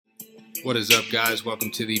What is up, guys?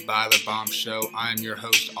 Welcome to the Byler Bomb Show. I am your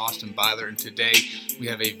host, Austin Byler, and today we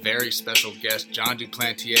have a very special guest, Jon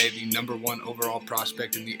Duplantier, the number one overall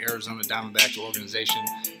prospect in the Arizona Diamondbacks organization.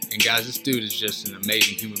 And guys, this dude is just an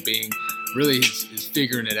amazing human being. Really is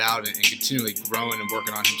figuring it out and continually growing and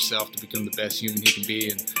working on himself to become the best human he can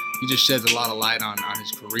be. And he just sheds a lot of light on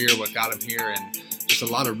his career, what got him here, and just a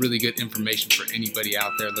lot of really good information for anybody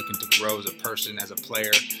out there looking to grow as a person, as a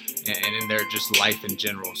player, and in their just life in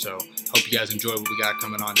general. So hope you guys enjoy what we got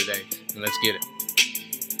coming on today, and let's get it.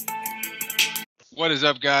 What is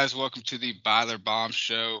up, guys? Welcome to the Byler Bomb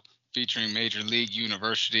Show featuring Major League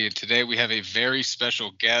University, and today we have a very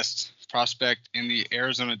special guest, prospect in the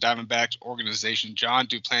Arizona Diamondbacks organization, Jon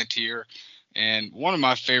Duplantier, and one of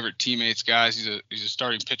my favorite teammates, guys. He's a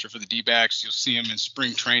starting pitcher for the D-backs. You'll see him in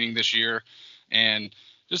spring training this year, and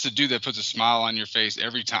just a dude that puts a smile on your face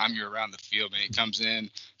every time you're around the field, man. He comes in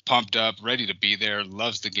pumped up, ready to be there,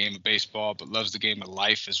 loves the game of baseball, but loves the game of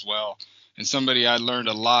life as well. And somebody I learned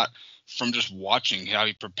a lot from just watching how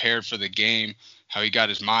he prepared for the game, how he got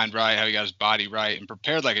his mind right, how he got his body right, and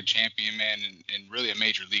prepared like a champion, man, and really a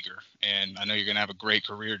major leaguer. And I know you're going to have a great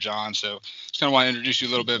career, Jon. So just kind of want to introduce you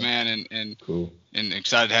a little bit, man, Cool. and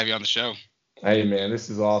excited to have you on the show. Hey man, this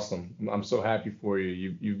is awesome. I'm so happy for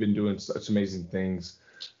you. You've been doing such amazing things.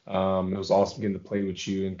 It was awesome getting to play with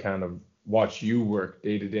you and kind of watch you work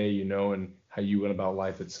day to day, and how you went about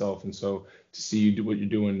life itself. And so to see you do what you're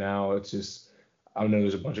doing now, it's just I know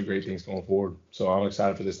there's a bunch of great things going forward. So I'm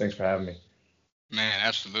excited for this. Thanks for having me. Man,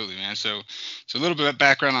 absolutely, man. So a little bit of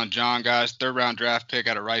background on Jon, guys. Third round draft pick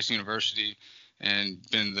out of Rice University, and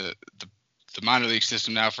been the minor league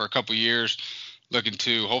system now for a couple years. Looking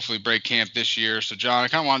to hopefully break camp this year. So Jon, I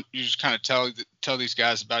kind of want you to just kind of tell these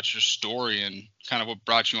guys about your story and kind of what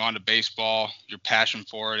brought you onto baseball, your passion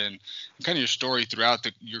for it, and kind of your story throughout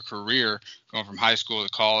your career, going from high school to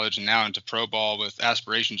college and now into pro ball with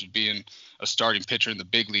aspirations of being a starting pitcher in the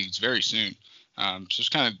big leagues very soon. So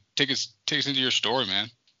just kind of take us into your story, man.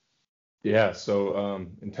 Yeah. So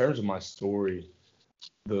in terms of my story,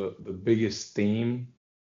 the biggest theme,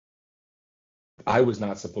 I was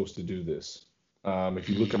not supposed to do this. If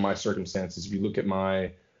you look at my circumstances, if you look at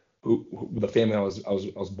the family I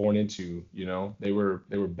was born into, they were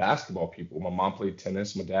basketball people. My mom played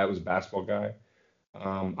tennis. My dad was a basketball guy.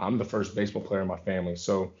 I'm the first baseball player in my family.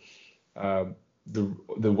 So uh,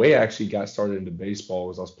 the way I actually got started into baseball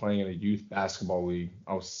was I was playing in a youth basketball league.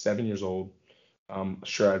 I was 7 years old.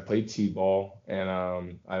 Sure, I'd played t-ball and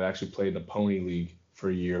I'd actually played in the pony league for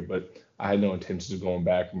a year, but I had no intentions of going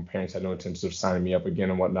back. My parents had no intentions of signing me up again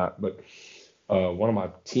and whatnot. But one of my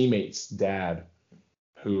teammates' dad,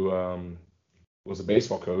 who was a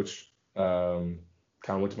baseball coach, kind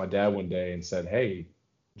of went to my dad one day and said, "Hey,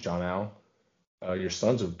 John Al, your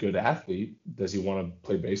son's a good athlete. Does he want to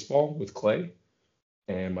play baseball with Clay?"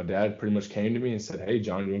 And my dad pretty much came to me and said, "Hey,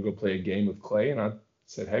 John, you want to go play a game with Clay?" And I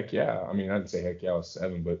said, "Heck yeah." I mean, I didn't say heck yeah, I was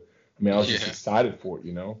 7, but I mean, I was just Yeah, excited for it.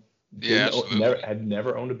 yeah, Never absolutely. had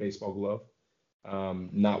never owned a baseball glove,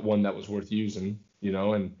 not one that was worth using.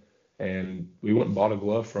 And we went and bought a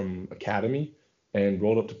glove from Academy and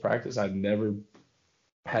rolled up to practice. I'd never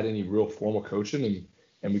had any real formal coaching,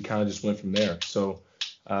 and we kind of just went from there. So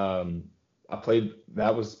um, I played.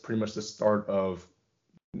 That was pretty much the start of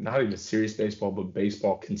not even serious baseball, but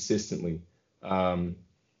baseball consistently, um,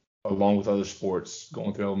 along with other sports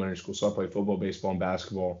going through elementary school. So I played football, baseball, and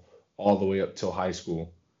basketball all the way up till high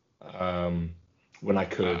school, um, when I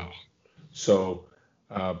could. Wow. So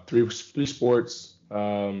three sports,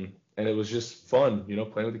 and it was just fun,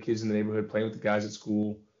 playing with the kids in the neighborhood, playing with the guys at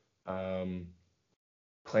school, um,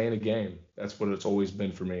 playing a game. That's what it's always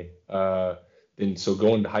been for me. And so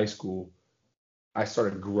going to high school, I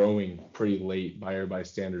started growing pretty late by everybody's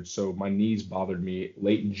standards. So my knees bothered me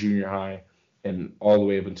late in junior high and all the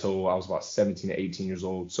way up until I was about 17 to 18 years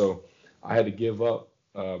old. So I had to give up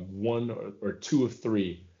one or two of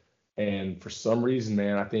three. And for some reason,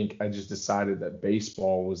 man, I think I just decided that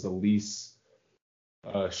baseball was the least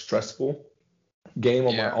stressful game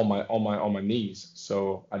on my Yeah. on my on my on my knees.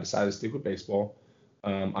 So I decided to stick with baseball.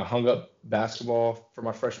 I hung up basketball for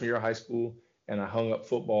my freshman year of high school, and I hung up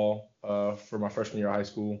football for my freshman year of high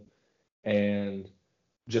school, and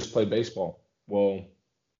just played baseball. Well,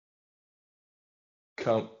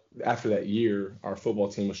 come after that year, our football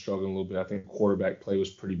team was struggling a little bit. I think quarterback play was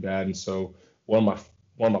pretty bad, and so one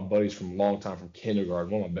of my buddies from a long time from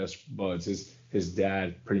kindergarten, one of my best buds, his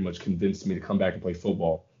dad pretty much convinced me to come back and play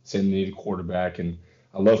football, saying they needed a quarterback, and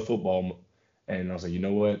I love football, and I was like, you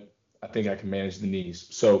know what, I think I can manage the knees.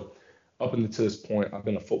 So up until this point, I've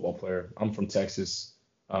been a football player. I'm from Texas.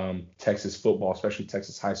 Texas football, especially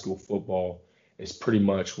Texas high school football, is pretty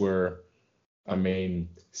much where. I mean,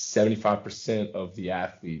 75% of the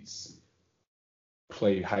athletes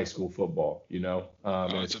play high school football, Oh,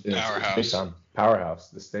 and it's a it's big powerhouse. time powerhouse,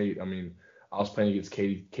 the state. I mean, I was playing against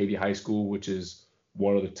Katy High School, which is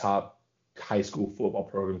one of the top high school football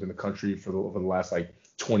programs in the country for the last like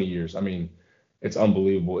 20 years. I mean, it's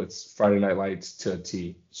unbelievable. It's Friday Night Lights to a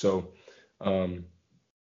T. So, um,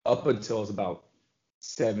 up until I was about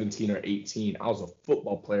 17 or 18, I was a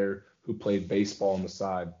football player who played baseball on the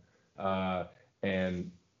side. Uh,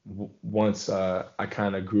 and once I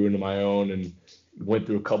kind of grew into my own and went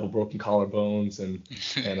through a couple broken collarbones and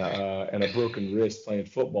a broken wrist playing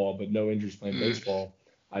football, but no injuries playing baseball,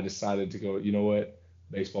 I decided to go. You know what?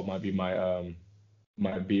 Baseball might be my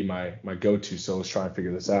go-to. So let's try and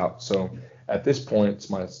figure this out. So at this point, it's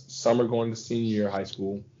my summer going to senior year of high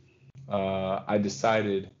school. I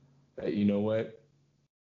decided that you know what,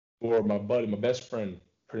 or my buddy, my best friend,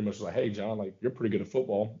 pretty much was like, "Hey, John, like you're pretty good at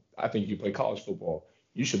football. I think you play college football.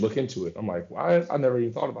 You should look into it." I'm like, "Well, I never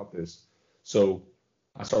even thought about this." So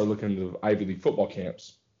I started looking into Ivy League football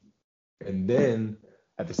camps, and then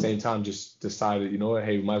at the same time, just decided, you know what,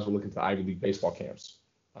 hey, we might as well look into Ivy League baseball camps.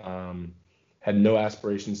 Um, had no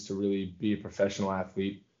aspirations to really be a professional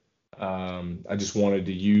athlete. I just wanted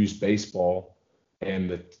to use baseball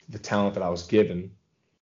and the talent that I was given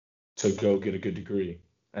to go get a good degree.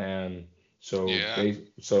 And so Yeah.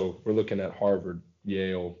 so we're looking at Harvard,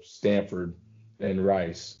 Yale, Stanford, and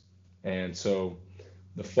Rice. And so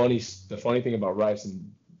the funny thing about Rice,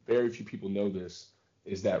 and very few people know this,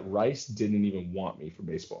 is that Rice didn't even want me for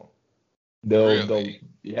baseball. They'll Really?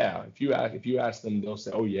 yeah. If you ask them, they'll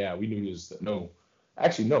say, "Oh yeah, we knew he was no."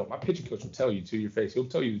 Actually, no. My pitching coach will tell you to your face. He'll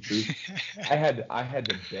tell you the truth. I had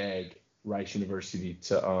to beg Rice University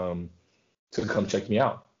to come check me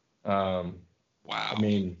out. Um, I Wow.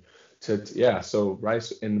 mean, yeah. So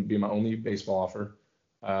Rice ended up being my only baseball offer,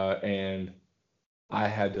 and I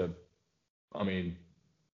had to, I mean,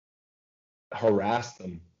 harass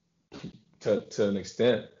them to an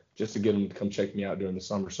extent just to get them to come check me out during the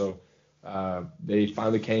summer. So they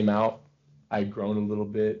finally came out. I had grown a little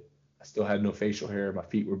bit. I still had no facial hair. My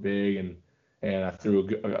feet were big, and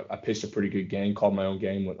I pitched a pretty good game. Called my own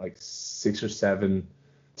game with like 6 or 7,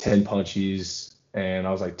 10 punchies, and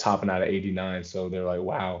I was like topping out at 89. So they're like,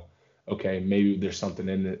 wow, okay, maybe there's something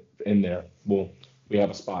in there. We have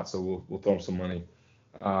a spot, so we'll throw them some money.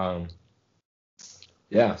 Um,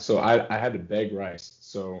 yeah, so I had to beg Rice.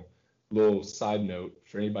 So, little side note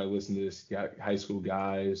for anybody listening to this, got high school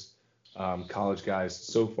guys, college guys.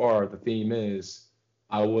 So far, the theme is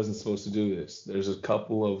I wasn't supposed to do this. There's a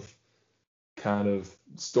couple of kind of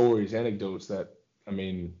stories, anecdotes that, I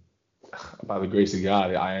mean, by the grace of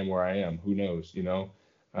God, I am where I am. Who knows?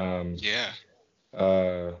 Um, Yeah.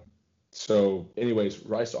 uh, so, anyways,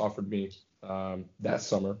 Rice offered me that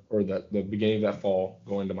summer or the beginning of that fall,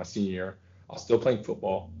 going to my senior year. I was still playing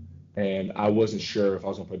football, and I wasn't sure if I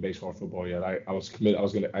was going to play baseball or football yet. I was committed.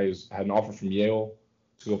 I had an offer from Yale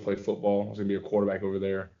to go play football. I was going to be a quarterback over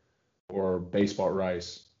there, or baseball at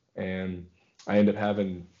Rice, and I ended up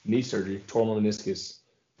having knee surgery, tore my meniscus.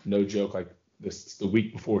 No joke, like this the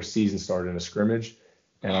week before season started in a scrimmage,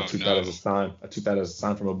 and I Oh took that as no. a sign. I took that as a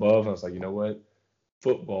sign from above. I was like, you know what?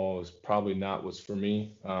 Football is probably not what's for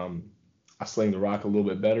me. I sling the rock a little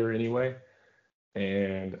bit better anyway,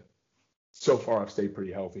 and so far I've stayed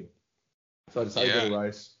pretty healthy. So I decided to go to Yeah.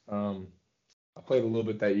 Rice. I played a little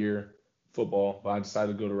bit that year football, but I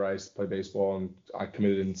decided to go to Rice to play baseball, and I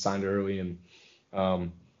committed and signed early. And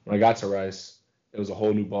when I got to Rice, it was a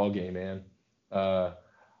whole new ball game, man. Uh,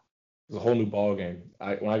 it was a whole new ball game.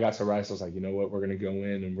 When I got to Rice, I was like, you know what, we're gonna go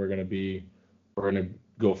in and we're gonna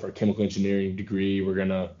go for a chemical engineering degree. We're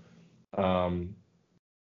gonna um,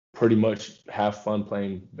 pretty much have fun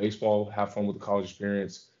playing baseball, have fun with the college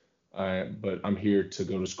experience. But I'm here to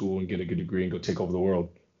go to school and get a good degree and go take over the world,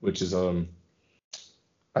 which is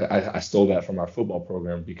I stole that from our football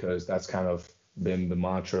program because that's kind of been the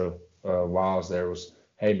mantra while I was there was,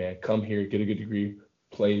 hey man, come here, get a good degree,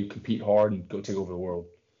 play, compete hard, and go take over the world.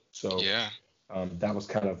 So Yeah. that was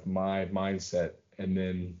kind of my mindset. And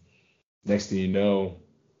then next thing you know,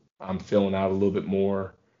 I'm filling out a little bit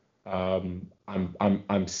more.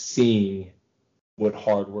 I'm seeing what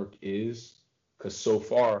hard work is because so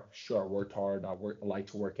far, sure, I worked hard. I like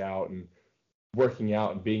to work out, and working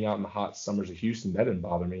out and being out in the hot summers of Houston, that didn't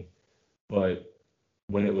bother me. But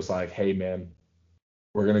when it was like, hey man,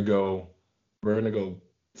 we're gonna go, we're gonna go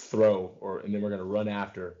throw, and then we're gonna run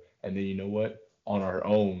after, and then you know what? On our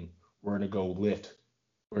own, we're gonna go lift.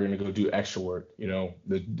 We're gonna go do extra work.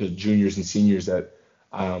 The juniors and seniors that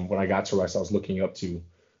when I got to Rice, I was looking up to,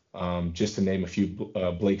 just to name a few: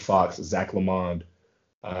 Blake Fox, Zach Lamond,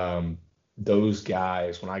 um, those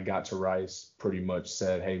guys, when I got to Rice, pretty much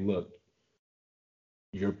said, "Hey, look,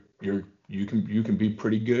 you can be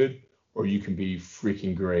pretty good, or you can be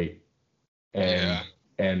freaking great. Yeah.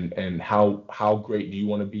 And how great do you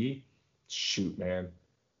want to be? Shoot, man.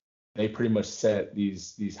 They pretty much set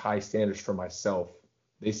these high standards for myself.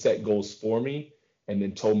 They set goals for me, and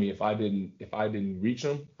then told me if I didn't reach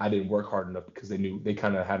them, I didn't work hard enough, because they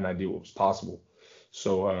kind of had an idea what was possible.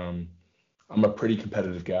 So I'm a pretty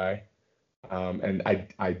competitive guy. And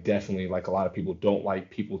I definitely, like a lot of people, don't like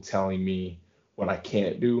people telling me what I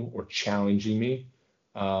can't do or challenging me.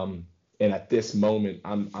 And at this moment,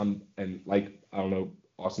 and like, I don't know,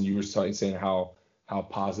 Austin, you were saying how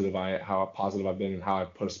positive I've been and how I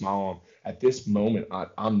put a smile on. At this moment,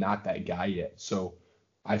 I'm not that guy yet. So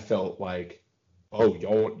I felt like, oh, you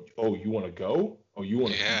want to go? Oh,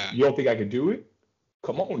 Yeah. you don't think I could do it?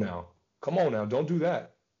 Come on now, don't do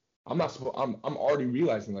that. I'm not supposed. I'm already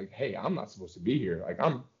realizing, like, hey, I'm not supposed to be here. Like, I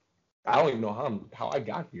don't even know how I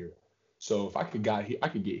got here. So if I could get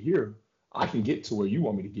here. I can get to where you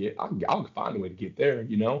want me to get. I'll find a way to get there,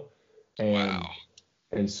 you know. And Wow.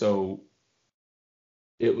 and so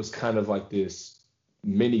it was kind of like this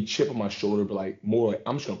mini chip on my shoulder, but like more like,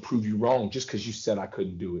 I'm just gonna prove you wrong just because you said I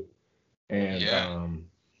couldn't do it. And Yeah.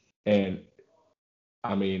 and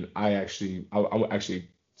I mean, I'm actually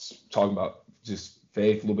talking about just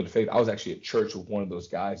faith, a little bit of faith. I was actually at church with one of those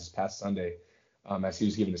guys this past Sunday, as he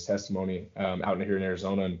was giving his testimony, out here in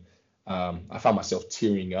Arizona, and I found myself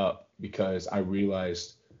tearing up because I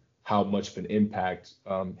realized how much of an impact,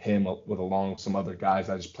 him, with along with some other guys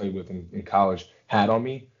I just played with in college, had on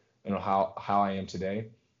me, how I am today.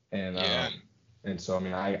 and Yeah. um, and so, I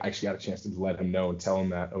mean, I actually got a chance to let him know and tell him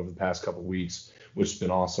that over the past couple of weeks, which has been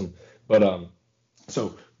awesome. But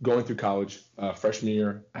so going through college, freshman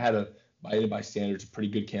year, I had by anybody's standards, a pretty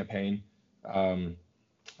good campaign. Um,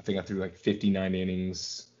 I think I threw like 59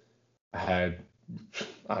 innings. I had,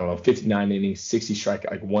 I don't know, 59 innings, 60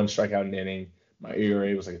 like one strikeout an inning. My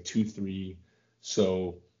ERA was like a 2.3.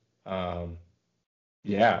 So, um,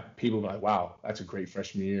 yeah, people were like, wow, that's a great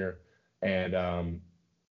freshman year. And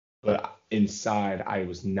but inside, I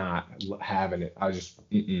was not having it. I was just,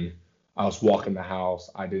 I was walking the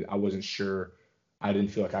house. I wasn't sure. I didn't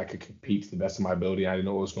feel like I could compete to the best of my ability. I didn't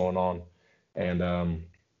know what was going on. And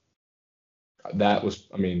that was,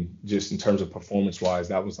 I mean, just in terms of performance wise,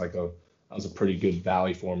 that was a pretty good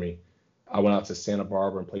valley for me. I went out to Santa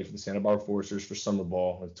Barbara and played for the Santa Barbara Foresters for summer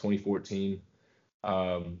ball in 2014,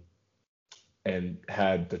 um, and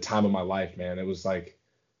had the time of my life, man. It was like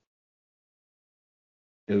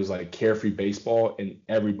carefree baseball, and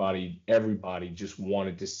everybody just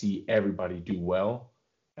wanted to see everybody do well.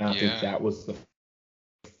 And I think Yeah. that was the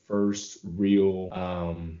first real,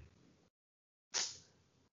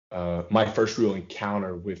 my first real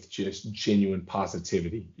encounter with just genuine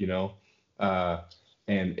positivity, uh,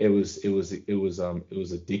 and it was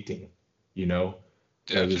addicting, you know.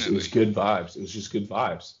 It was Definitely. good vibes. It was just good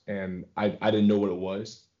vibes, and I didn't know what it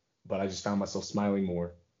was, but I just found myself smiling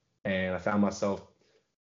more, and I found myself,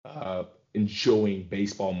 uh, enjoying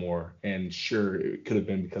baseball more. And sure, it could have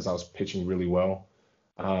been because I was pitching really well,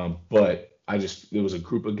 but there was a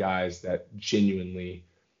group of guys that genuinely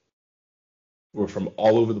were from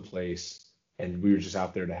all over the place, and we were just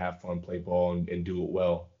out there to have fun, play ball, and do it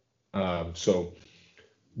well. So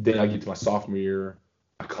then I get to my sophomore year,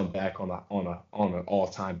 I come back on an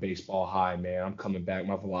all-time baseball high, man. I'm coming back,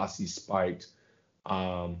 my velocity spiked.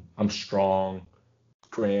 I'm strong.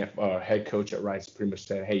 Grant, head coach at Rice, pretty much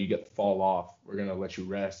said, "Hey, you got to fall off. We're gonna let you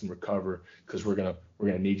rest and recover because we're gonna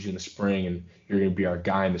need you in the spring, and you're gonna be our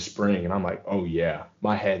guy in the spring." And I'm like, "Oh yeah,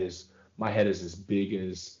 my head is as big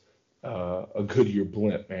as, a Goodyear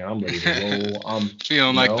blimp, man. I'm ready to roll.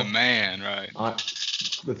 Feeling You like the know, man, right? I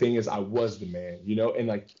the thing is, I was the man, and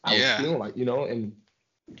like I was Yeah. feeling like,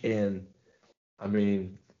 and I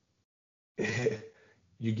mean,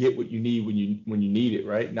 you get what you need when you need it,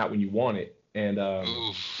 right? Not when you want it. And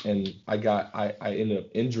Oof. I ended up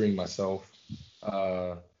injuring myself,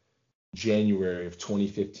 uh, January of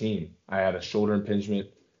 2015. I had a shoulder impingement,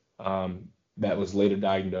 that was later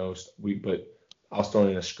diagnosed. But I was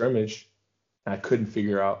throwing in a scrimmage, and I couldn't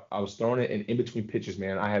figure out. I was throwing it, and in between pitches,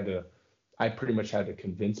 man, I pretty much had to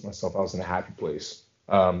convince myself I was in a happy place.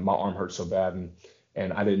 My arm hurt so bad,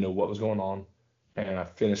 and I didn't know what was going on. And I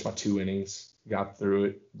finished my 2 innings, got through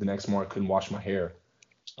it. The next morning, I couldn't wash my hair.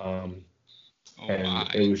 Um, Oh and my.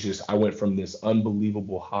 it was just, I went from this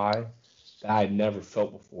unbelievable high that I had never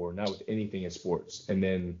felt before, not with anything in sports. And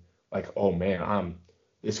then, like, oh man,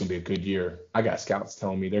 this is gonna be a good year. I got scouts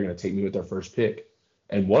telling me they're gonna take me with their first pick,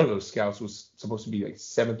 and one of those scouts was supposed to be like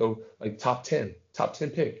seventh, like top ten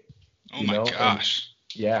pick. Oh you my know, and gosh.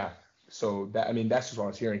 yeah. So that, I mean, that's just what I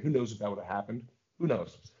was hearing. Who knows if that would have happened? Who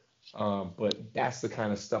knows? But that's the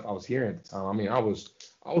kind of stuff I was hearing at the time. I mean, I was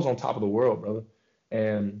on top of the world, brother,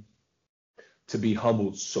 and to be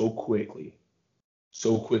humbled so quickly.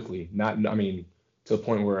 Not, I mean, to the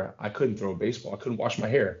point where I couldn't throw a baseball, I couldn't wash my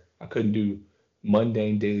hair, I couldn't do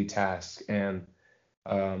mundane daily tasks, and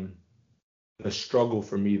um, the struggle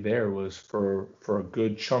for me there was for a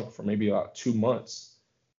good chunk, for maybe about 2 months.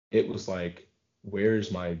 It was like,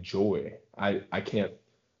 where's my joy? I can't.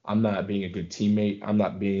 I'm not being a good teammate. I'm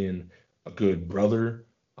not being a good brother.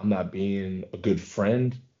 I'm not being a good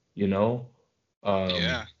friend. You know. Um,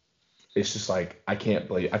 Yeah. it's just like I can't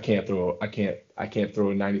play. I can't throw a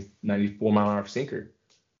 94 mile an hour sinker.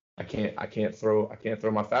 I can't throw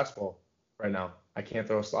my fastball right now. I can't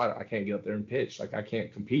throw a slider. I can't get up there and pitch. Like I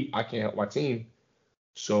can't compete. I can't help my team.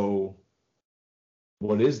 So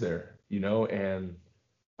what is there?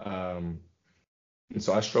 Um, and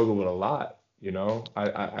so I struggle with a lot.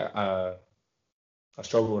 I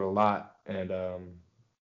struggle with a lot, and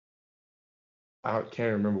I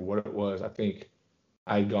can't remember what it was. I think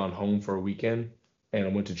I had gone home for a weekend and I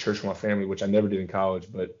went to church with my family, which I never did in college,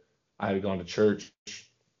 but I had gone to church,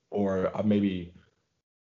 or I maybe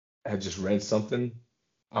had just read something.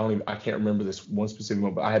 I can't remember this one specific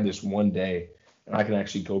one, but I had this one day, and I can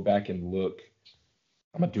actually go back and look.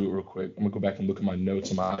 I'm gonna do it real quick. I'm gonna go back and look at my notes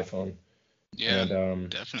on my iPhone, Yeah. and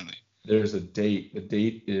Definitely. there's a date. The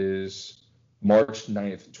date is March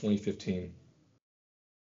 9th, 2015.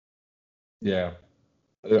 Yeah,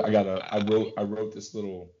 Wow. I wrote this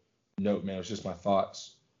little note, man. It's just my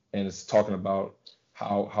thoughts, and it's talking about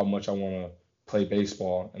how much I want to play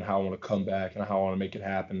baseball and how I want to come back and how I want to make it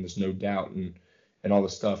happen. There's no doubt, and all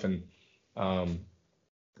this stuff, and um,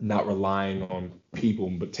 not relying on people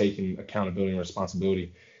but taking accountability and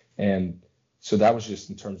responsibility. And so that was just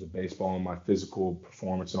in terms of baseball and my physical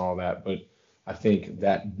performance and all that. But I think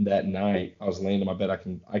that night I was laying in my bed. I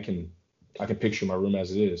can picture my room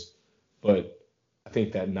as it is, but I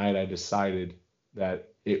think that night I decided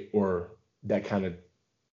that it or that kind of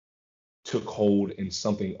took hold in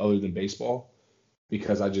something other than baseball,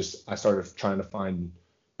 because I started trying to find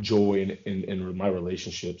joy in my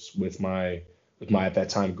relationships with my at that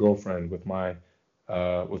time girlfriend, with my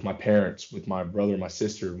parents, with my brother, my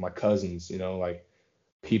sister, my cousins, like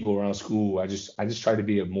people around school. I just tried to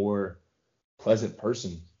be a more pleasant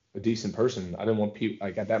person, a decent person. I didn't want people,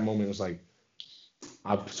 like, at that moment it was like,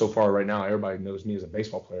 I'm so far right now everybody knows me as a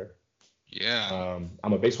baseball player. Yeah.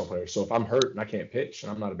 I'm a baseball player. So if I'm hurt and I can't pitch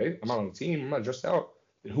and I'm not on the team, I'm not just out,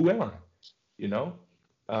 then who am I? You know?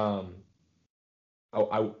 Um,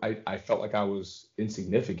 I felt like I was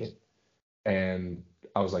insignificant, and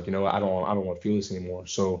I was like, I don't want to feel this anymore.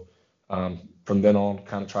 So from then on,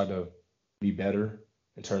 kind of tried to be better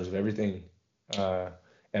in terms of everything, uh,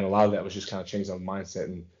 and a lot of that was just kind of changing my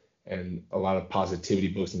mindset, and a lot of positivity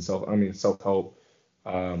books and self help,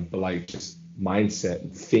 but like just mindset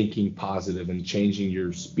and thinking positive and changing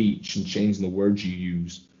your speech and changing the words you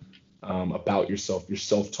use, about yourself, your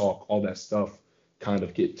self talk, all that stuff, kind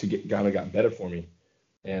of got better for me.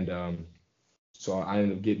 And so I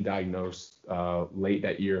ended up getting diagnosed late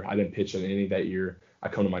that year. I didn't pitch at any that year. I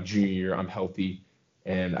come to my junior year, I'm healthy,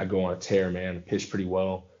 and I go on a tear, man. I pitched pretty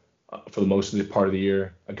well for the most of the part of the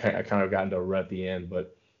year. I kind of got into a rut at the end,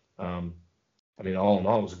 but um, I mean, all in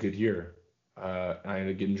all, it was a good year. I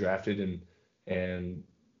ended up getting drafted, and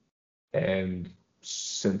and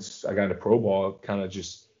since I got into pro ball, kind of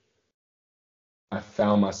just I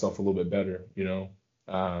found myself a little bit better,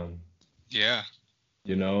 Um, Yeah.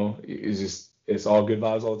 it's just it's all good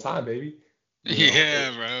vibes all the time, baby.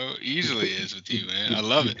 Yeah, bro. You Easily put is with you you, man. I you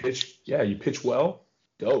love you it. pitch, yeah, you pitch well,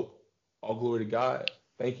 dope. All glory to God.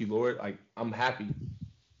 Thank you, Lord. Like, I'm happy,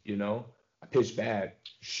 you know. I pitched bad.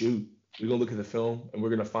 Shoot, we're gonna look at the film and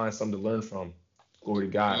we're gonna find something to learn from. Glory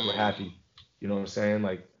to God. We're Ooh. happy. You know what I'm saying?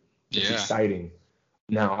 Like, it's Yeah. exciting.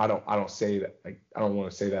 Now, I don't say that, like, I don't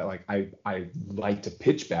want to say that like I like to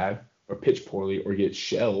pitch bad or pitch poorly or get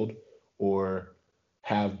shelled or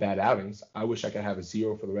have bad outings. I wish I could have a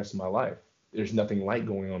zero for the rest of my life. There's nothing like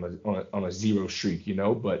going on a zero streak,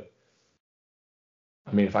 but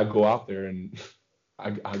I mean, if I go out there and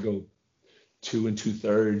I go 2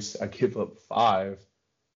 2/3, I give up five.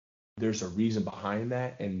 There's a reason behind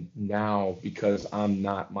that, and now, because I'm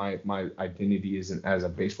not, my identity isn't as a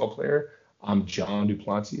baseball player. I'm John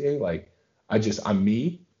Duplantier. Like, I'm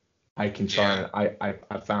me. I can try, Yeah. and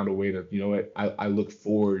I found a way to, what, I look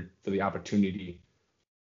forward for the opportunity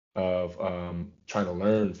of trying to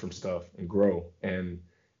learn from stuff and grow, and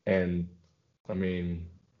I mean,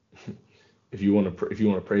 if you want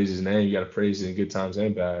to praise his name, you got to praise it in good times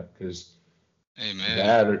and bad, because Amen.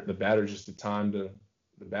 the bad are just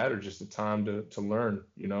the bad are just the time to learn.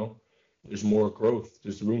 You know, there's more growth.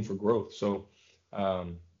 There's room for growth. So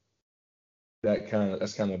um,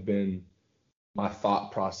 that's kind of been my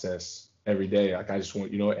thought process every day. Like I just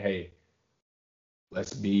want, you know what, hey,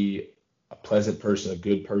 let's be a pleasant person, a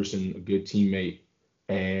good teammate,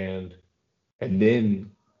 and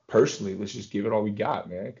then personally, let's just give it all we got,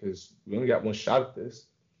 man, because we only got one shot at this.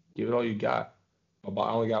 Give it all you got.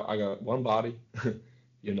 I got one body,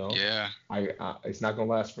 you know. Yeah. It's not gonna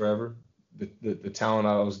last forever. The talent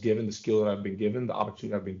I was given, the skill that I've been given, the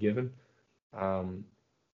opportunity I've been given, um,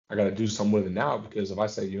 I got to do something with it now, because if I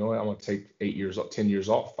say, you know what, I'm gonna take 8 years, 10 years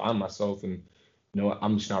off, find myself, and you know what,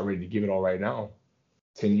 I'm just not ready to give it all right now.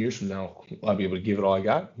 10 years from now, will I be able to give it all I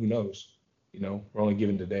got? Who knows? You know, we're only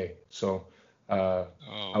given today. So uh,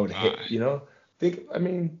 I Oh would my. hit, you know, I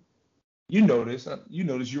mean, you notice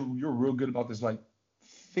you're real good about this. Like,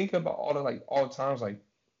 think about all the times, like,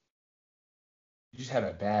 you just had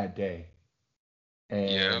a bad day,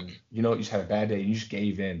 Yep. and you know, you just had a bad day, and you just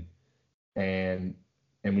gave in, and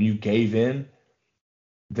when you gave in,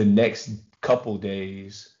 the next couple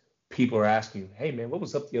days, people are asking, "Hey, man, what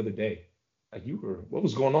was up the other day? Like, what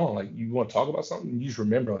was going on? Like, you want to talk about something?" You just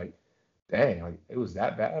remember, like, dang, like it was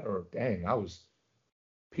that bad, or dang,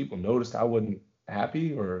 people noticed I wasn't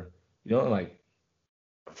happy, or you know, like,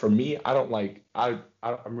 for me, I don't like, I'm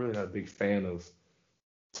really not a big fan of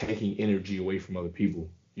taking energy away from other people.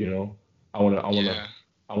 You know, I wanna, I wanna, Yeah.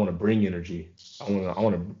 I wanna bring energy. I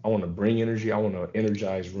wanna bring energy. I wanna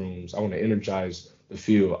energize rooms. I wanna energize the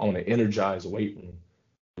field. I wanna energize the weight room.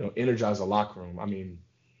 You know, energize the locker room. I mean,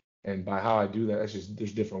 and by how I do that, that's just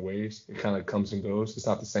there's different ways. It kind of comes and goes. It's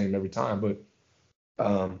not the same every time, but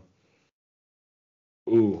um,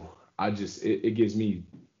 ooh, it gives me,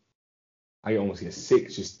 I almost get sick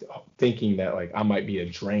just thinking that like I might be a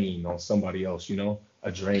drain on somebody else. You know,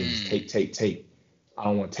 a drain. Just Mm. take. I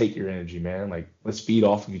don't want to take your energy, man. Like, let's feed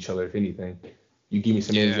off of each other. If anything, you give me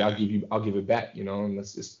some energy, Yeah. I'll give it back. You know, and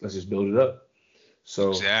let's just build it up. So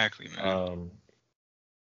Exactly, man. um,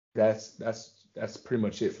 that's pretty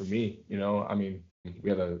much it for me. You know, I mean, we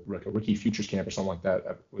have like a rookie futures camp or something like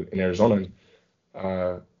that in Arizona.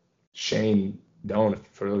 And Shane Doan,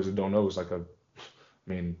 for those that don't know, is like I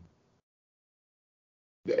mean,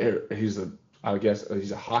 he's a, I guess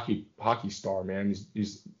he's a hockey star, man.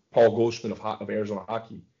 He's Paul Goldschmidt of Arizona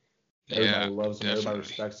hockey. Everybody Yeah, loves him. Everybody definitely.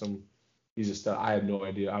 respects him. He's a stud. I had no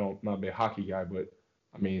idea. I'm not a big hockey guy, but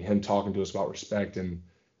I mean, him talking to us about respect and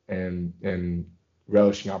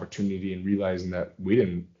relishing opportunity and realizing that we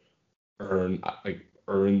didn't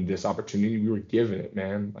earn this opportunity. We were given it,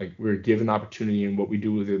 man. Like, we were given opportunity, and what we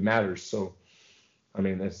do with it matters. So I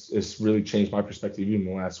mean, it's really changed my perspective even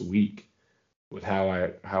in the last week with how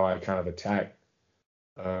I kind of attack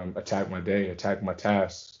my day, attack my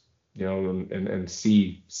tasks, you know, and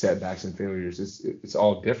see setbacks and failures. It's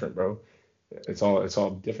all different, bro. It's all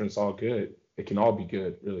different. It's all good. It can all be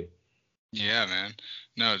good, really. Yeah, man.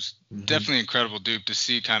 No, it's Hmm. definitely incredible, dude, to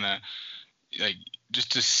see kind of like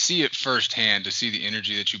just to see it firsthand, to see the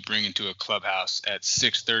energy that you bring into a clubhouse at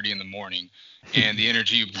 6:30 in the morning, and the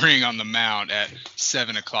energy you bring on the mound at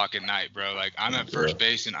 7 o'clock at night, bro. Like, I'm at Yeah. first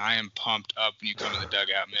base and I am pumped up when you come in the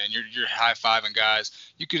dugout, man. You're high fiving guys.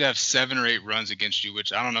 You could have 7 or 8 runs against you,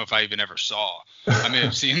 which I don't know if I even ever saw. I may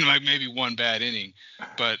have seen like maybe one bad inning,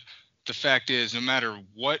 but the fact is, no matter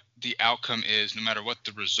what the outcome is, no matter what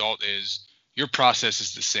the result is, your process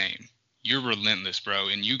is the same. You're relentless, bro,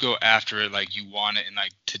 and you go after it like you want it, and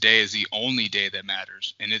like today is the only day that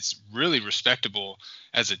matters. And it's really respectable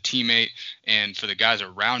as a teammate and for the guys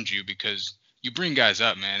around you, because you bring guys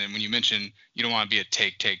up, man. And when you mention you don't want to be a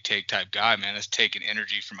take type guy, man, that's taking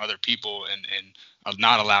energy from other people and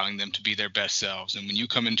not allowing them to be their best selves. And when you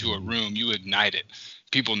come into a Mhm. room, you ignite it.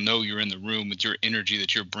 People know you're in the room with your energy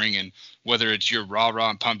that you're bringing, whether it's you're rah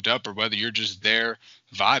and pumped up, or whether you're just there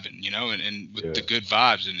vibing, and with the Yeah. good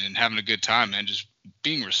vibes and having a good time, man. Just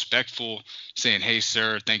being respectful, saying, "Hey,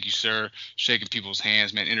 sir, thank you, sir," shaking people's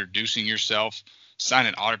hands, man, introducing yourself,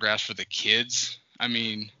 signing autographs for the kids. I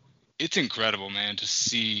mean, it's incredible, man, to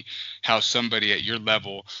see how somebody at your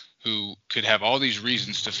level who could have all these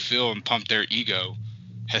reasons to fill and pump their ego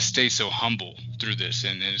has stayed so humble through this.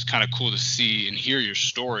 And it's kind of cool to see and hear your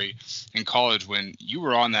story in college when you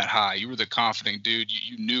were on that high. You were the confident dude.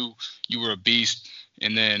 You knew you were a beast,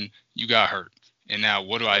 and then you got hurt. And now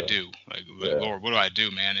what do I Yeah. do? Like, Yeah. Lord, what do I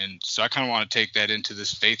do, man? And so I kind of want to take that into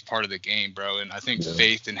this faith part of the game, bro. And I think Yeah.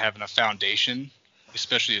 faith and having a foundation,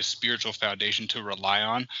 especially a spiritual foundation to rely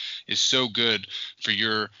on, is so good for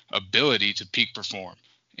your ability to peak perform.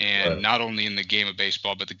 and Right. not only in the game of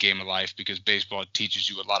baseball, but the game of life, because baseball teaches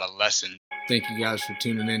you a lot of lessons. Thank you guys for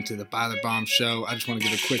tuning in to the By the Bomb Show. I just want to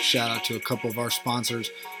give a quick shout out to a couple of our sponsors.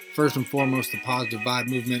 First and foremost, the Positive Vibe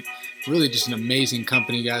Movement. Really just an amazing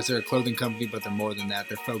company, guys. They're a clothing company, but they're more than that.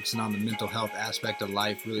 They're focusing on the mental health aspect of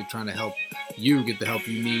life, really trying to help you get the help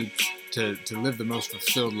you need to live the most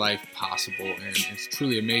fulfilled life possible. And it's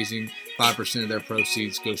truly amazing. 5% of their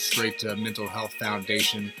proceeds go straight to a mental health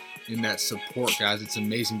foundation. In that support, guys, it's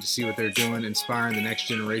amazing to see what they're doing, inspiring the next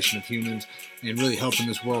generation of humans and really helping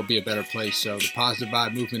this world be a better place. So the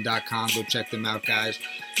positivevibemovement.com, go check them out, guys.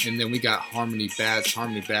 And then we got Harmony Bats.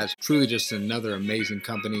 Harmony Bats, truly just another amazing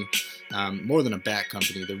company. More than a bat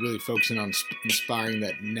company. They're really focusing on inspiring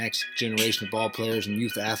that next generation of ball players and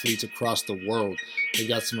youth athletes across the world. They've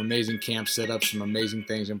got some amazing camps set up, some amazing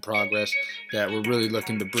things in progress that we're really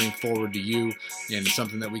looking to bring forward to you, and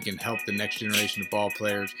something that we can help the next generation of ball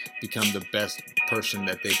players become the best person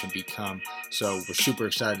that they can become. So we're super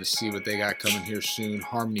excited to see what they got coming here soon.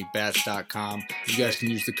 HarmonyBats.com. You guys can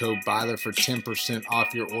use the code BYLER for 10%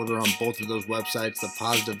 off your order on both of those websites,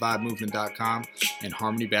 thepositivevibemovement.com and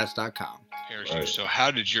HarmonyBats.com. Right. So how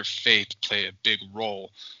did your faith play a big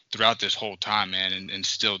role throughout this whole time, man, and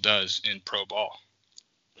still does in pro ball?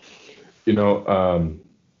 You know,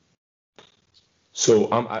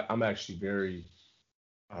 so I'm actually very,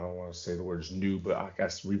 I don't want to say the words new, but I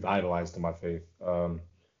guess revitalized in my faith. And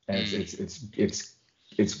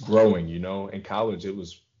it's growing, you know. In college, it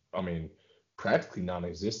was, I mean, practically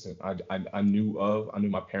non-existent. I knew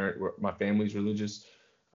my family's religious.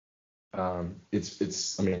 I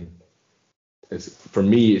mean, it's for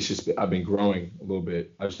me. It's just I've been growing a little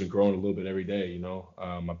bit. I've just been growing a little bit every day, you know.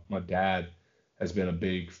 My dad has been a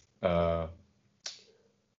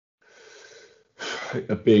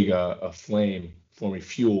flame for me,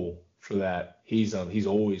 fuel for that.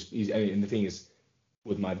 And the thing is,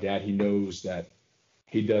 with my dad, he knows that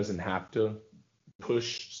he doesn't have to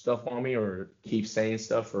push stuff on me or keep saying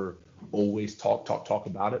stuff or always talk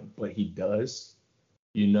about it, but he does,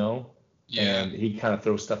 you know. Yeah. And he kind of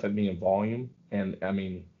throws stuff at me in volume, and I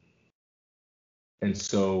mean, and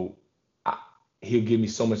so he'll give me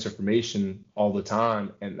so much information all the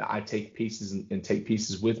time, and I take pieces and take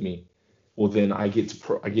pieces with me. Well, then I get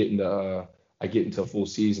into a full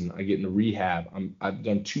season. I get into rehab. I've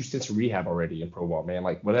done 2 stints of rehab already in pro ball, man.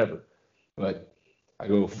 Like whatever, but I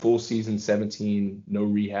go full season 17, no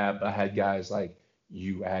rehab. I had guys like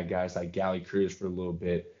you. I had guys like Gally Cruz for a little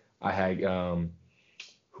bit. I had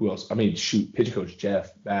who else? I mean, shoot, pitching coach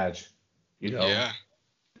Jeff Badge. You know, Yeah.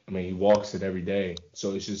 I mean, he walks it every day.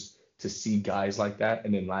 So it's just to see guys like that.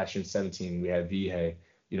 And then last year in 17, we had Vihey.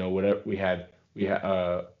 You know, whatever we had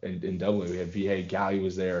in Double A, we had Vihey. Gally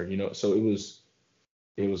was there. You know, so it was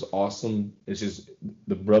awesome. It's just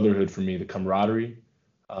the brotherhood for me, the camaraderie.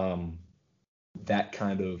 Um, that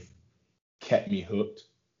kind of kept me hooked.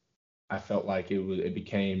 I felt like it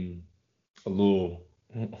became a little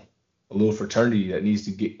fraternity that needs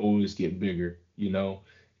to always get bigger, you know,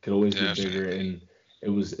 could always get bigger. Definitely. And it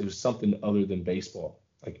was something other than baseball.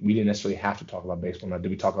 Like we didn't necessarily have to talk about baseball. Now, did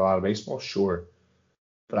we talk a lot of baseball? Sure.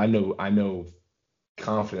 But I know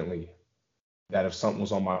confidently that if something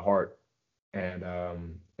was on my heart and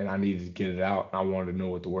I needed to get it out, I wanted to know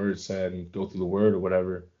what the word said and go through the word or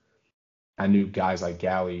whatever. I knew guys like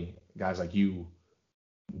Gally, guys like you,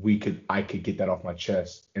 I could get that off my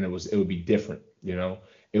chest, and it would be different, you know.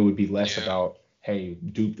 It would be less Yeah. about, hey,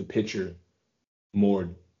 Duke the pitcher, more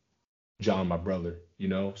John my brother, you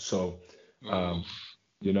know. So Ooh. um,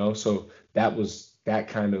 so that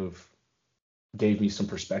kind of gave me some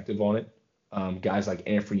perspective on it. Guys like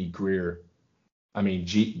Anthony Greer, I mean,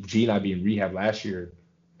 G and I be in rehab last year,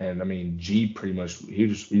 and I mean, G pretty much he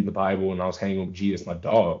was just reading the Bible, and I was hanging with G as my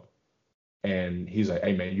dog, and he's like,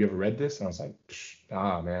 "Hey man, you ever read this?" And I was like,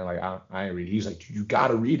 "Nah, man, like I ain't read it." He's like, "You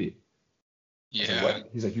gotta read it." I was like, Yeah. "What?"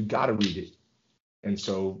 He's like, "You gotta read it." And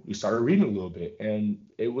so we started reading a little bit, and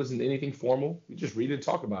it wasn't anything formal. We just read it and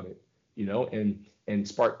talk about it, you know, and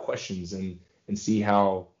spark questions and see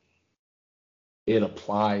how it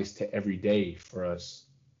applies to every day for us,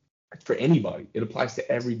 for anybody. It applies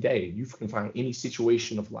to every day. You can find any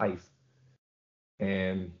situation of life,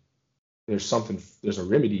 and there's a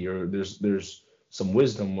remedy, or there's some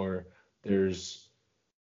wisdom, or there's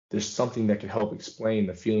there's something that can help explain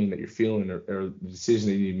the feeling that you're feeling, or the decision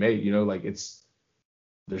that you made. You know, like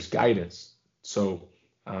there's guidance. So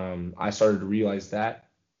I started to realize that,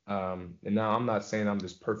 and now I'm not saying I'm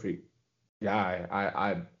this perfect guy.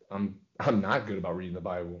 I'm not good about reading the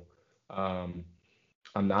Bible. Um,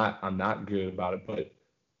 I'm not good about it, but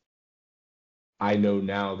I know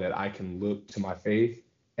now that I can look to my faith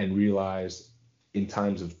and realize in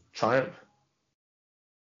times of triumph,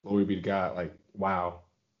 glory be to God. Like, wow,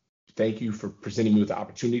 thank you for presenting me with the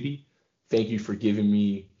opportunity. Thank you for giving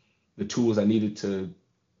me the tools I needed to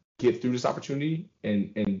get through this opportunity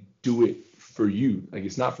and do it for you. Like,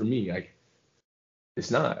 it's not for me. Like,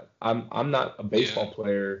 it's not. I'm not a baseball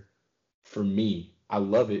player for me. I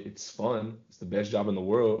love it. It's fun. It's the best job in the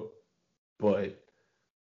world. But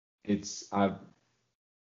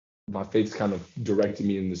my faith's kind of directed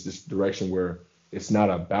me in this direction where it's not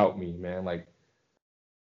about me, man. Like,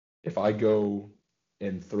 if I go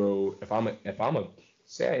and throw, if I'm a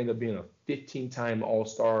say I end up being a 15-time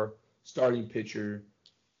All-Star starting pitcher,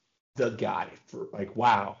 the guy for like,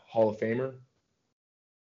 wow, Hall of Famer,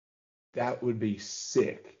 that would be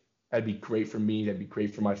sick. That'd be great for me. That'd be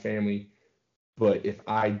great for my family. But if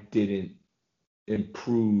I didn't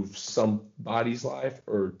improve somebody's life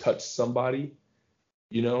or touch somebody,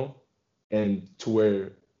 and to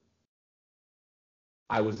where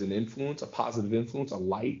I was an influence, a positive influence, a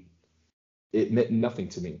light, it meant nothing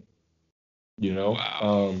to me.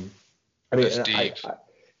 Wow. I mean, That's deep.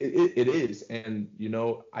 it is, and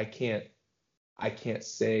I can't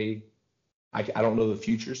say I don't know the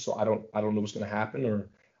future, so I don't know what's going to happen, or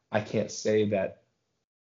I can't say that.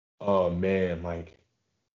 Oh man, like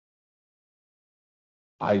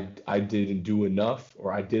I didn't do enough,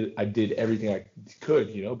 or I did everything I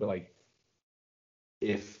could, but like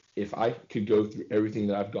if I could go through everything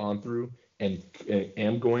that I've gone through and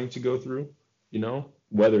am going to go through,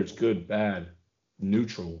 whether it's good, bad,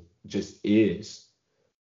 neutral, just is,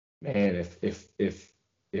 man,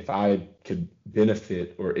 if I could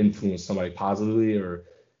benefit or influence somebody positively or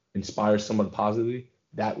inspire someone positively,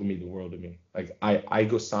 that would mean the world to me. Like I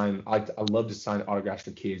go sign, I love to sign autographs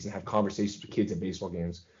for kids and have conversations with kids at baseball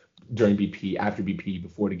games during BP, after BP,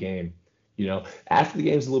 before the game. After the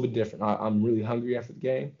game is a little bit different. I'm really hungry after the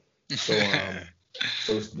game, so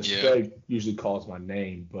the spread usually calls my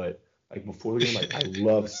name, but like before the game, like I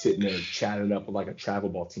love sitting there chatting up with like a travel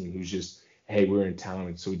ball team who's just, hey, we're in town,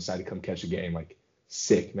 and so we decided to come catch a game. Like,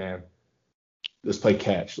 sick, man. Let's play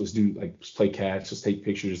catch. Let's play catch. Let's take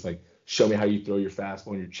pictures. Like, show me how you throw your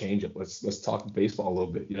fastball and your changeup. Let's talk baseball a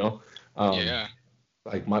little bit.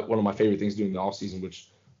 Like one of my favorite things during the off season,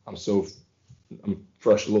 which I'm a little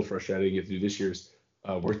frustrated I didn't get to do this year, is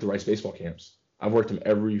work the Rice baseball camps. I've worked them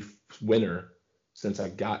every winter since I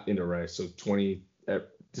got into Rice, so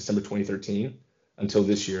December 2013 until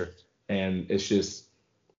this year, and it's just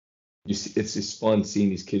it's just fun seeing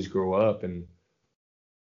these kids grow up, and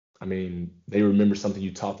I mean, they remember something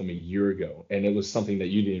you taught them a year ago, and it was something that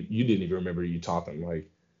you didn't even remember you taught them. Like,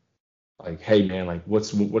 hey man, like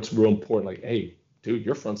what's real important? Like, hey dude,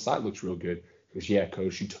 your front side looks real good. He goes, yeah,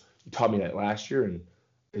 coach, you taught me that last year, and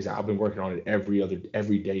I've been working on it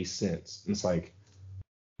every day since. And it's like,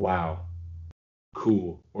 wow,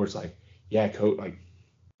 cool. Or it's like, yeah,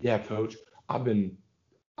 coach, I've been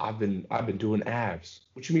doing abs.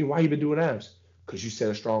 What you mean? Why you been doing abs? Because you said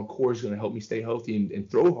a strong core is going to help me stay healthy and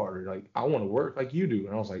throw harder. Like, I want to work like you do.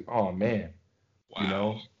 And I was like, oh man,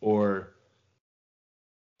 wow. Or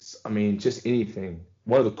I mean, just anything.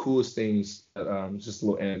 One of the coolest things, just a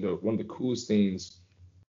little anecdote. One of the coolest things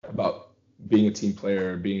about being a team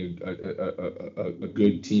player, being a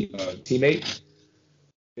good teammate,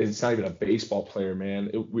 it's not even a baseball player, man.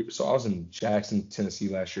 So I was in Jackson, Tennessee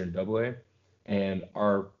last year in AA, and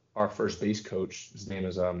our first base coach, his name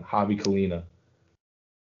is Javi Kalina.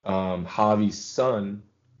 Javi's son,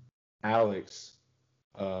 Alex,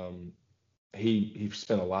 he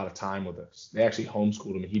spent a lot of time with us. They actually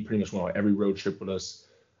homeschooled him. He pretty much went on every road trip with us.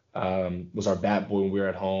 Was our bat boy when we were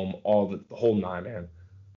at home. All the whole nine, man.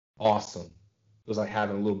 Awesome. It was like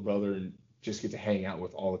having a little brother and just get to hang out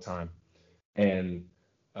with all the time. And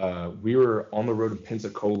we were on the road in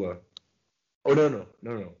Pensacola. Oh no.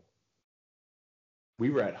 We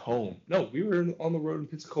were at home. No, we were on the road in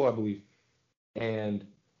Pensacola, I believe. And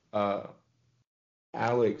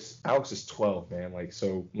Alex is 12, man. Like,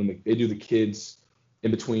 so when they do the kids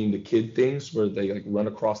in between the kid things where they like run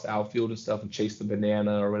across the outfield and stuff and chase the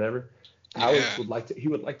banana or whatever, Alex would like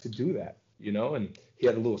to do that, and he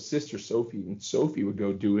had a little sister, Sophie, and Sophie would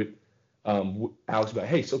go do it. Alex would be like,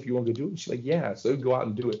 hey, Sophie, you want to go do it? And she's like, yeah. So they'd go out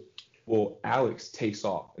and do it. Well, Alex takes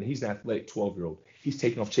off, and he's an athletic 12-year-old. He's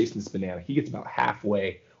taking off chasing this banana. He gets about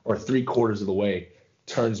halfway or 3/4 of the way,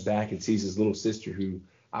 turns back and sees his little sister, who,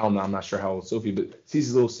 I don't know, I'm not sure how old Sophie, but sees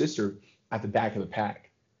his little sister at the back of the pack,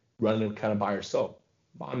 running kind of by herself.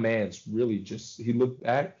 My man's really he looked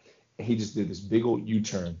back and he just did this big old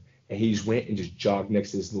U-turn, and he just went and just jogged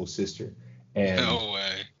next to his little sister, and no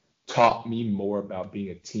way. Taught me more about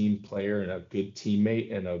being a team player and a good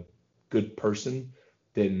teammate and a good person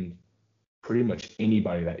than pretty much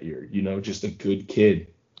anybody that year, just a good kid.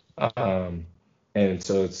 And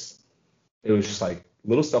so it was just like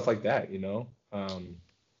little stuff like that.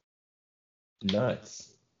 Nuts.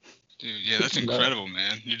 Dude, yeah, that's Nuts. incredible,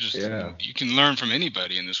 man. Yeah. You can learn from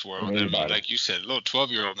anybody in this world. From I mean, anybody. like you said, a little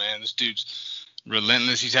 12-year-old, man, this dude's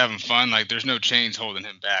relentless. He's having fun. Like, there's no chains holding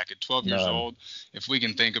him back. At 12 years None. old, if we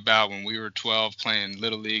can think about when we were 12 playing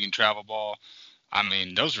Little League and travel ball, I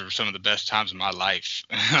mean, those were some of the best times of my life.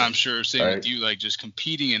 I'm sure same Right. with you, like just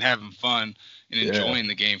competing and having fun and Yeah. enjoying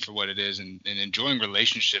the game for what it is and enjoying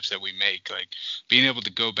relationships that we make. Like being able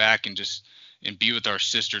to go back and just and be with our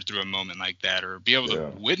sister through a moment like that, or be able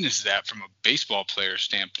Yeah. to witness that from a baseball player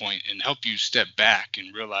standpoint and help you step back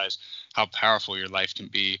and realize how powerful your life can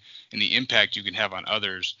be and the impact you can have on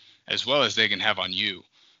others as well as they can have on you.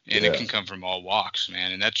 And it Yeah. can come from all walks,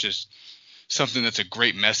 man. And that's just something that's a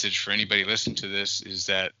great message for anybody listening to this, is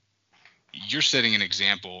that you're setting an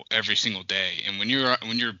example every single day. And when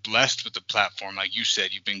you're blessed with the platform, like you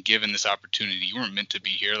said, you've been given this opportunity. You weren't meant to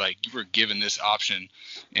be here. Like you were given this option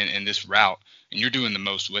and this route, and you're doing the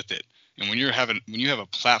most with it. And when you have a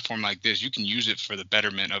platform like this, you can use it for the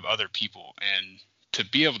betterment of other people. And to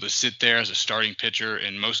be able to sit there as a starting pitcher,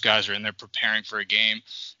 and most guys are in there preparing for a game,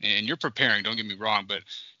 and you're preparing, don't get me wrong, but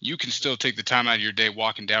you can still take the time out of your day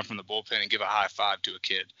walking down from the bullpen and give a high five to a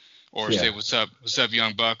kid, or say Yeah. what's up,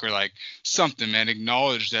 young buck, or like something, man.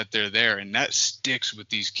 Acknowledge that they're there, and that sticks with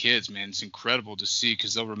these kids, man. It's incredible to see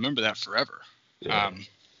because they'll remember that forever. Yeah.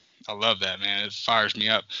 I love that, man. It fires me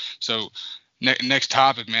up. So next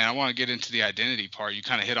topic, man, I want to get into the identity part. You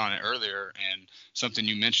kind of hit on it earlier, and something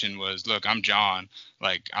you mentioned was, look, I'm John.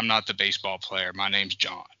 Like, I'm not the baseball player. My name's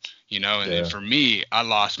John, and Yeah. for me, I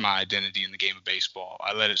lost my identity in the game of baseball.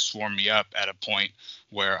 I let it swarm me up at a point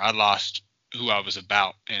where I lost who I was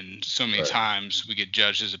about. And so many Right. times we get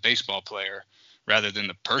judged as a baseball player rather than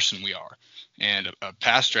the person we are. And a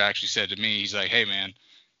pastor actually said to me, he's like, hey, man,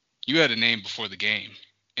 you had a name before the game,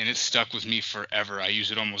 and it stuck with me forever. I use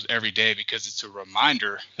it almost every day because it's a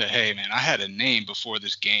reminder that, hey, man, I had a name before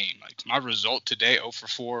this game. Like my result today, 0 for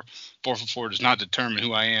 4, 4 for 4, does not determine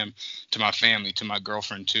who I am to my family, to my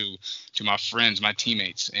girlfriend, to my friends, my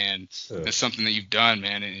teammates. And Yeah. that's something that you've done,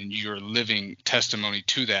 man, and you're living testimony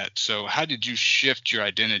to that. So how did you shift your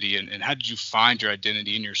identity, and how did you find your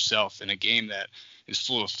identity in yourself in a game that is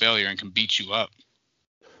full of failure and can beat you up?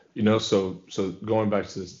 So going back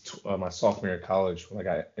to my sophomore year of college when I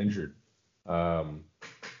got injured, my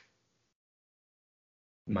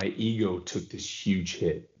ego took this huge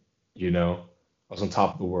hit. I was on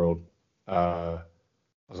top of the world. I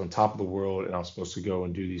was on top of the world, and I was supposed to go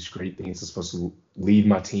and do these great things. I was supposed to lead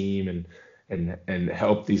my team and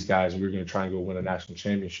help these guys. We were going to try and go win a national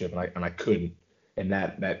championship, and I couldn't, and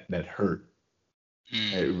that hurt.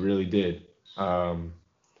 It really did.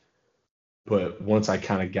 But once I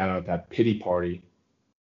kind of got out of that pity party,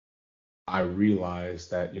 I realized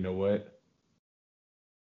that, you know what?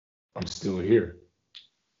 I'm still here.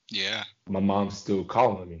 Yeah. My mom's still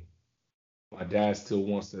calling me. My dad still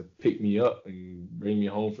wants to pick me up and bring me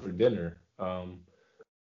home for dinner.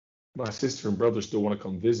 My sister and brother still want to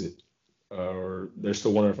come visit, or they're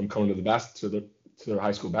still wondering if I'm coming to their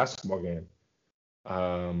high school basketball game.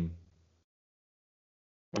 My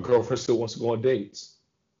girlfriend still wants to go on dates.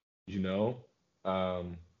 And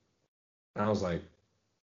I was like,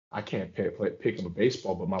 I can't pick up a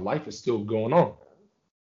baseball, but my life is still going on.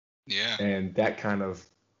 Yeah. And that kind of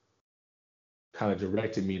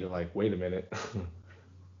directed me to like, wait a minute,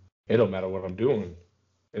 it don't matter what I'm doing.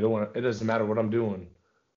 It doesn't matter what I'm doing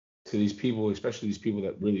to these people, especially these people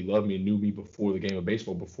that really love me and knew me before the game of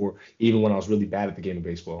baseball, before even when I was really bad at the game of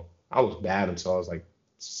baseball. I was bad until I was like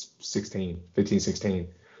 15, 16.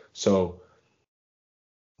 So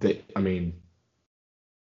they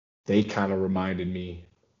kind of reminded me.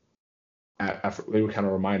 They were kind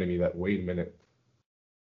of reminding me that, wait a minute,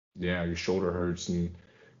 yeah, your shoulder hurts and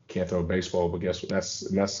can't throw a baseball, but guess what? That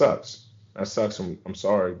sucks. That sucks. I'm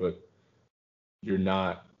sorry, but you're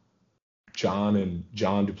not John, and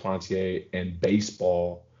John Duplantier and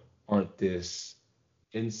baseball aren't this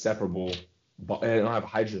inseparable. They don't have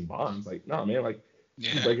hydrogen bonds. Like, no, man. Like, you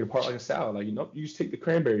Yeah. break it apart like a salad. Like, you just take the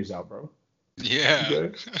cranberries out, bro. Yeah. You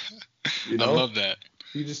good? I love that.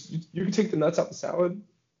 You can take the nuts out the salad.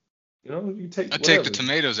 You can take. I whatever. take the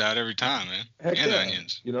tomatoes out every time, man. Heck and yeah.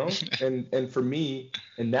 onions. And for me,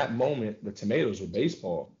 in that moment, the tomatoes were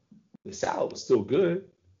baseball. The salad was still good.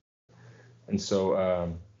 And so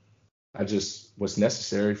I just, what's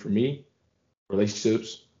necessary for me,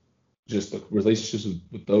 relationships, just the relationships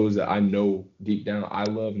with those that I know deep down I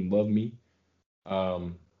love and love me.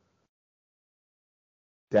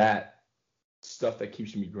 That stuff that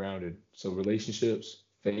keeps me grounded. So relationships,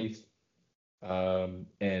 faith,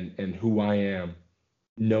 and who I am,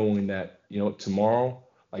 knowing that, tomorrow,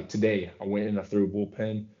 like today, I went and I threw a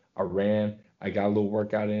bullpen, I ran, I got a little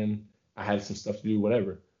workout in, I had some stuff to do,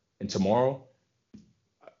 whatever. And tomorrow,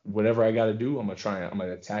 whatever I got to do, I'm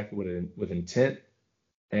gonna attack it with intent,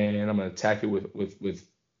 and I'm gonna attack it with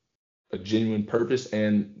a genuine purpose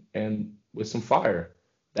and with some fire.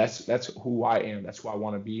 That's who I am. That's who I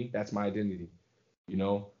want to be. That's my identity. You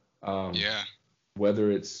know, um, Yeah.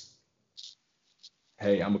 whether it's,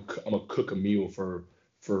 hey, I'm gonna cook a meal for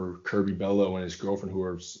Kirby Bello and his girlfriend who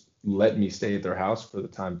are let me stay at their house for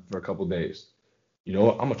a couple days. You know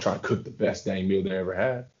what? I'm gonna try to cook the best dang meal they ever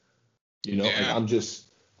had. Like Yeah. I'm just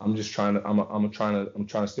trying to I'm trying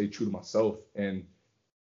to stay true to myself. And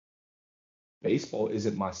baseball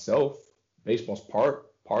isn't myself. Baseball's part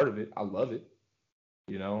of it. I love it.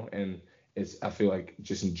 And I feel like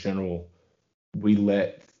just in general, we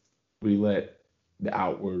let the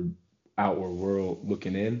outward world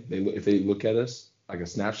looking in. If they look at us like a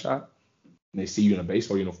snapshot and they see you in a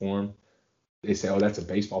baseball uniform, they say, "Oh, that's a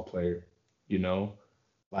baseball player." You know,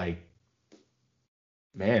 like,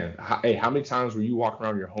 man, hey, how many times were you walking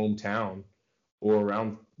around your hometown or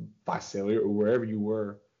around Visalia or wherever you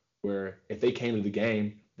were, where if they came to the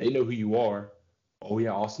game, they know who you are. Oh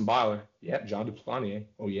yeah, Austin Byler. Yeah, John Duplantier.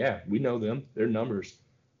 Oh yeah, we know them. Their numbers.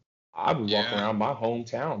 I would walk Yeah. around my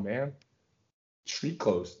hometown, man. Street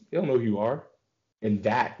clothes. They don't know who you are. And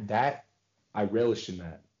that I relish in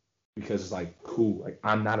that because it's like cool. Like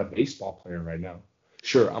I'm not a baseball player right now.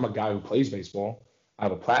 Sure, I'm a guy who plays baseball. I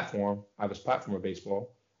have a platform. I have a platform of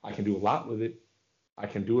baseball. I can do a lot with it. I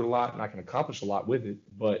can do it a lot and I can accomplish a lot with it.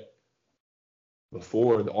 But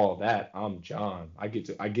before all of that, I'm John. I get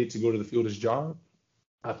to go to the field as John.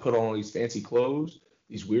 I put on all these fancy clothes,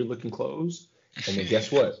 these weird looking clothes, and then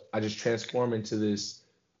guess what? I just transform into this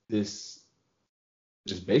this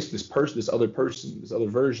other person, this other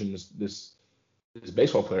version, this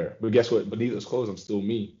baseball player. But guess what? Beneath those clothes, I'm still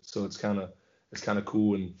me. So it's kind of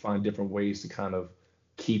cool and find different ways to kind of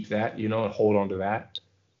keep that, and hold on to that.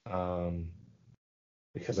 Um,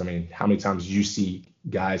 because I mean, how many times do you see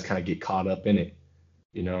guys kind of get caught up in it?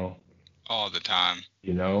 You know, All the time.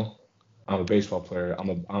 you know, I'm a baseball player.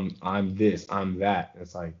 I'm this. I'm that. And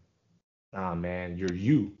it's like, nah, man, you're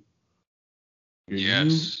you,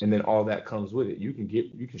 Yes. and then all that comes with it. You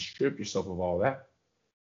can strip yourself of all that.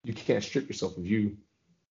 You can't strip yourself of you.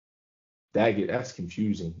 That's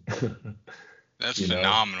confusing. That's you know,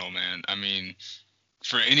 phenomenal, man. I mean,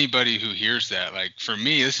 for anybody who hears that, like for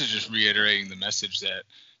me, this is just reiterating the message that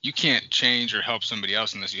you can't change or help somebody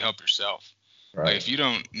else unless you help yourself. Like right? if you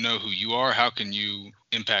don't know who you are, how can you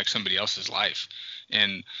impact somebody else's life?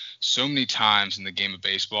 And so many times in the game of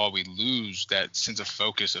baseball, we lose that sense of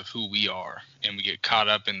focus of who we are, and we get caught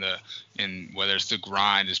up in whether it's the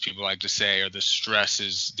grind, as people like to say, or the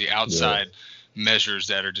stresses, the Yeah, outside measures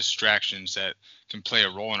that are distractions that can play a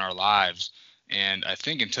role in our lives. And I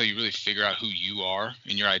think until you really figure out who you are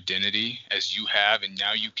and your identity as you have, and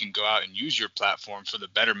now you can go out and use your platform for the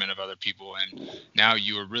betterment of other people, and now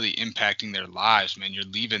you are really impacting their lives, man. You're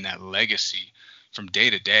leaving that legacy from day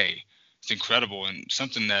to day. It's incredible, and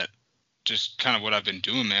something that just kind of what I've been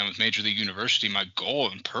doing, man, with Major League University. My goal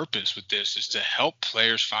and purpose with this is to help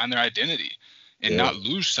players find their identity and yeah, not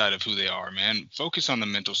lose sight of who they are, man. Focus on the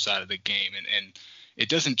mental side of the game, and it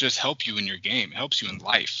doesn't just help you in your game, it helps you in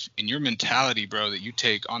life. And your mentality, bro, that you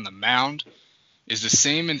take on the mound is the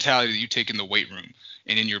same mentality that you take in the weight room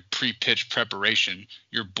and in your pre-pitch preparation,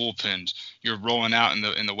 your bullpens, you're rolling out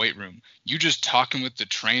in the weight room. You just talking with the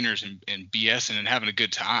trainers and BSing and having a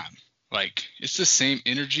good time. Like it's the same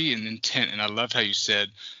energy and intent. And I love how you said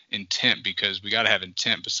intent because we got to have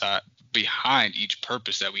intent behind each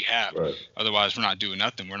purpose that we have. right. Otherwise, we're not doing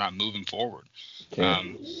nothing. We're not moving forward. Can't.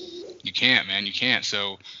 Um, you can't, man. You can't.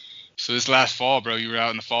 So this last fall, bro, you were out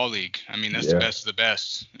in the fall league. I mean, that's the Yeah, best of the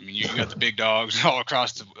best. I mean, you got the big dogs all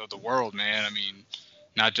across the world, man. I mean,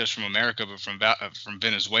 not just from America, but from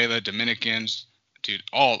Venezuela, Dominicans, dude,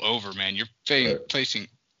 all over, man. You're right.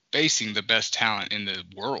 facing the best talent in the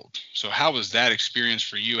world. So how was that experience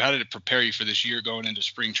for you? How did it prepare you for this year going into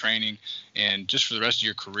spring training and just for the rest of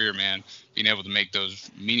your career, man? Being able to make those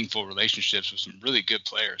meaningful relationships with some really good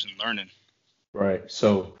players and learning. Right.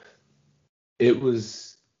 So it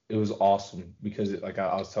was awesome because like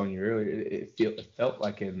I was telling you earlier, it felt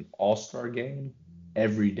like an all-star game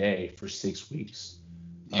every day for 6 weeks.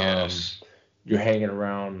 Um, Yes. you're hanging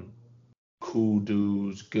around cool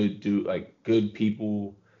dudes, like good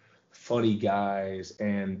people, funny guys,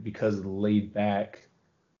 and because of the laid back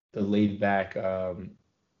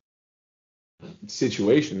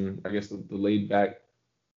situation, I guess the laid back,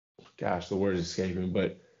 gosh, the word is escaping me,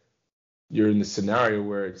 but you're in the scenario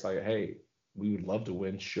where it's like, hey, we would love to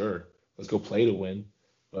win, sure, let's go play to win,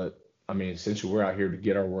 but I mean, essentially, we're out here to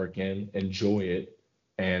get our work in, enjoy it,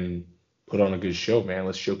 and put on a good show, man.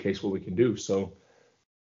 Let's showcase what we can do. So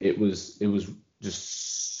it was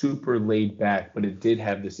just super laid back, but it did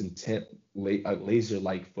have this intent, laser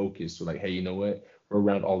like focus. So like, hey, you know what? We're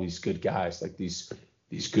around all these good guys, like these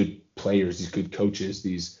good players, these good coaches,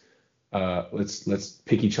 these let's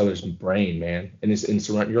pick each other's brain, man. And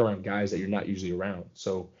you're around guys that you're not usually around.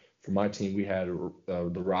 So for my team, we had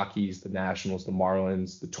the Rockies, the Nationals, the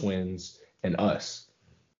Marlins, the Twins, and us.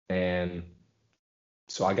 And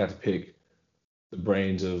so I got to pick the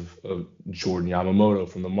brains of Jordan Yamamoto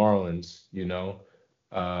from the Marlins,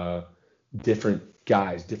 uh, different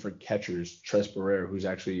guys, different catchers. Tres Barrera,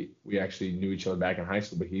 we actually knew each other back in high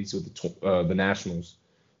school, but he's with the Nationals.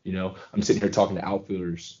 I'm sitting here talking to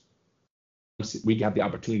outfielders. We got the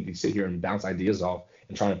opportunity to sit here and bounce ideas off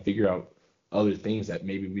and try to figure out other things that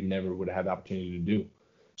maybe we never would have had the opportunity to do.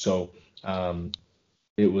 So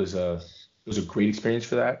it was a great experience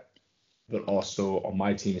for that. But also on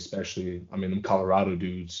my team, especially, I mean, them Colorado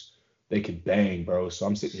dudes, they could bang, bro. So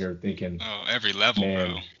I'm sitting here thinking, Oh, every level,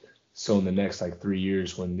 man, bro. so in the next like 3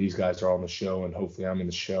 years, when these guys are on the show, and hopefully I'm in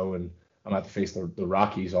the show, and I'm gonna have to face the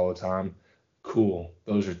Rockies all the time. Cool.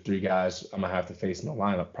 Those are three guys I'm gonna have to face in the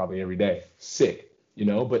lineup probably every day. Sick,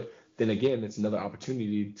 But then again, it's another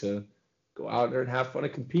opportunity to go out there and have fun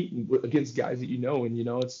and compete against guys that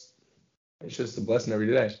and it's just a blessing every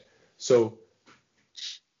day. So,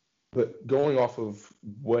 but going off of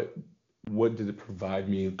what did it provide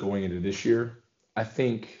me going into this year? I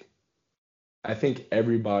think I think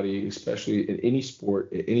everybody, especially in any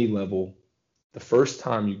sport at any level, the first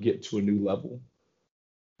time you get to a new level,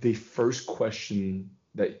 the first question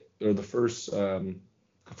that or the first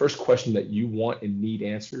question that you want and need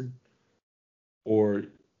answered, or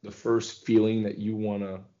the first feeling that you want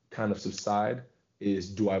to kind of subside is,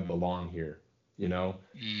 do I belong here? You know,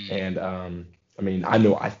 Mm, and I mean, I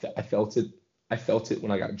know I felt it. I felt it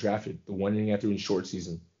when I got drafted, the one inning after in short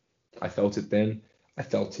season. I felt it then. I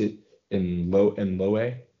felt it in low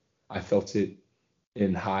A. I felt it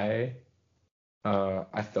in high A.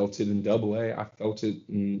 I felt it in double A. I felt it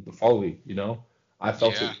in the fall league, I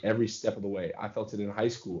felt yeah. it every step of the way. I felt it in high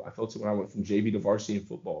school. I felt it when I went from JV to varsity in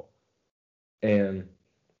football. And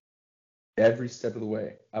every step of the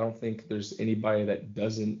way, I don't think there's anybody that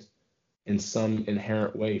doesn't, in some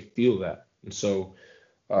inherent way, feel that. And so,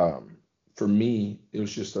 um, for me, it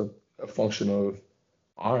was just a function of,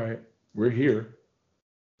 all right, we're here.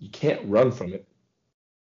 You can't run from it.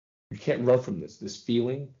 You can't run from this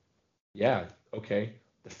feeling. Yeah, okay.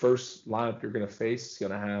 The first lineup you're gonna face is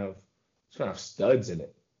gonna have studs in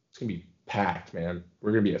it. It's gonna be packed, man.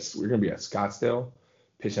 We're gonna be at Scottsdale,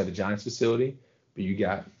 pitching at the Giants facility, but you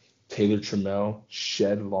got Taylor Trammell,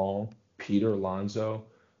 Shed Long, Peter Alonso.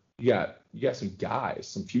 You got some guys,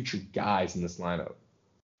 some future guys in this lineup.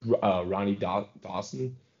 Ronnie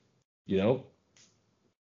Dawson, you know,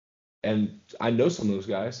 and I know some of those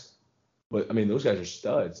guys, but I mean those guys are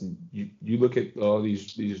studs. And you look at all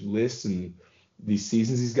these lists and these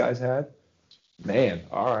seasons these guys had, man.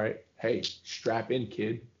 All right, hey, strap in,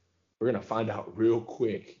 kid. We're gonna find out real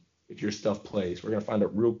quick if your stuff plays. We're gonna find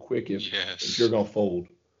out real quick if you're Yes. gonna fold.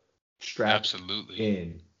 Strap Absolutely.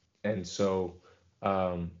 in. And so,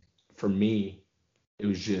 um, for me, it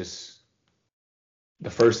was just the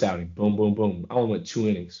first outing, boom, boom, boom. I only went 2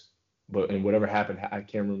 innings, but and whatever happened, I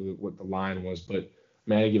can't remember what the line was, but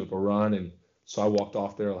man, I gave up a run, and so I walked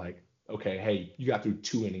off there like, okay, hey, you got through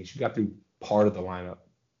 2 innings, you got through part of the lineup,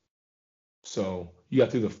 so you got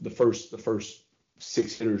through the first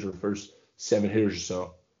 6 hitters or first 7 hitters or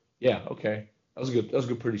so. Yeah, okay, that was a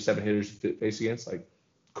good, pretty 7 hitters to face against. Like,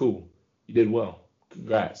 cool, you did well,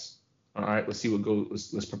 congrats. All right, let's see what goes.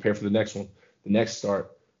 Let's prepare for the next one. The next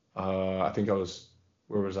start. I think I was,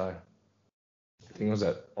 where was I? I think it was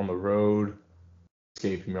on the road.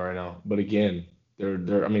 Escaping me right now. But again, I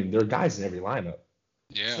mean, there are guys in every lineup.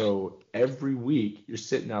 Yeah. So every week you're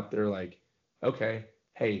sitting out there like, okay,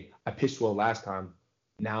 hey, I pitched well last time.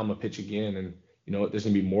 Now I'm gonna pitch again, and there's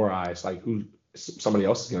gonna be more eyes. Like, somebody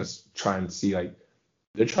else is gonna try and see, like,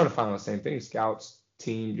 they're trying to find out the same thing. Scouts,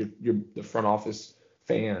 team, your the front office,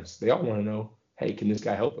 fans, they all want to know, hey, can this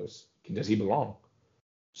guy help us? Does he belong?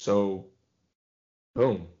 So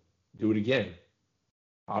boom, do it again.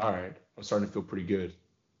 All right, I'm starting to feel pretty good.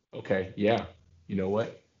 Okay, yeah, you know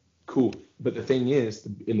what? Cool. But the thing is,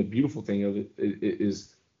 and the beautiful thing of it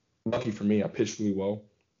is, lucky for me, I pitched really well,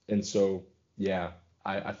 and so yeah,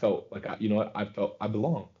 I felt like, you know what? I felt I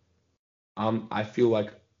belong. I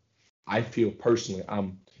feel personally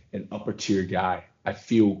I'm an upper tier guy. I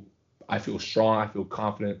feel strong. I feel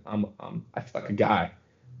confident. I feel like a guy,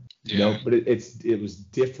 Yeah. But it was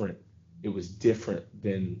different. It was different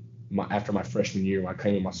than after my freshman year when I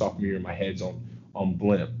came in my sophomore year. My head's on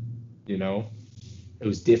blimp, you know. It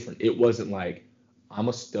was different. It wasn't like I'm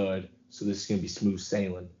a stud, so this is gonna be smooth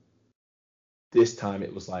sailing. This time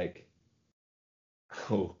it was like,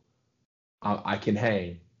 oh, I can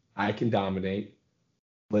hang, I can dominate.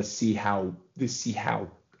 Let's see how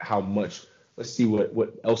much. Let's see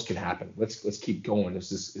what else can happen. Let's keep going.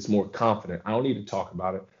 It's more confident. I don't need to talk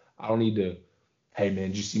about it. I don't need to. Hey man,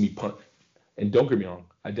 did you see me punch? And don't get me wrong,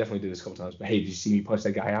 I definitely did this a couple times. But hey, did you see me punch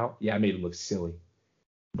that guy out? Yeah, I made him look silly.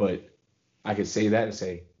 But I could say that and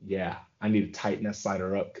say, yeah, I need to tighten that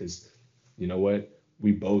slider up because you know what?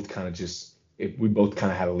 We both kind of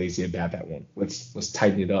had a lazy at bat that one. Let's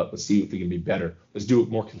tighten it up. Let's see if we can be better. Let's do it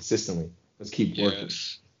more consistently. Let's keep working.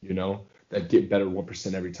 Yes. That get better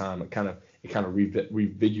 1% every time. It kind of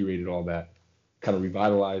revigorated all that. Kind of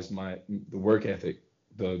revitalized the work ethic,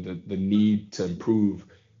 the need to improve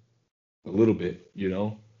a little bit.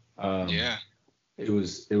 Yeah.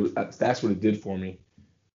 That's what it did for me.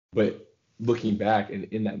 But looking back and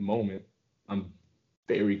in that moment, I'm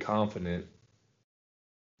very confident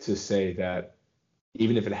to say that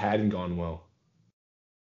even if it hadn't gone well,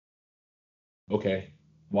 okay,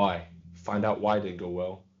 why? Find out why it didn't go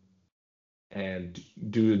well and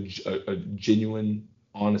do a genuine,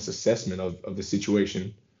 honest assessment of the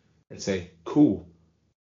situation and say, cool,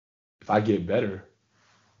 if I get better,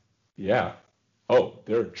 yeah. Oh,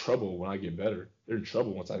 they're in trouble when I get better. They're in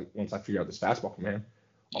trouble once I figure out this fastball command.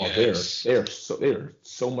 Oh, Yes. they are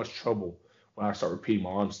so much trouble when I start repeating my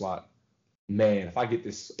arm slot. Man, if I get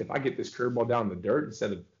this curveball down in the dirt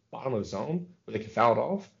instead of bottom of the zone where they can foul it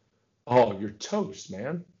off, oh, you're toast,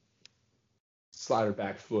 man. Slider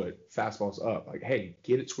back foot, fastball's up. Like, hey,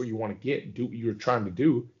 get it to where you want to get. Do what you're trying to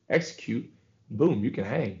do. Execute. Boom, you can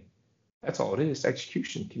hang. That's all it is.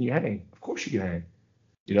 Execution. Can you hang? Of course you can hang.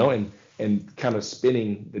 And kind of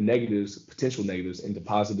spinning the negatives, potential negatives, into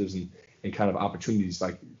positives and kind of opportunities.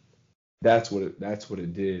 Like that's what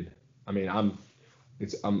it did. I mean,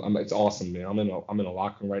 it's awesome, man. I'm in a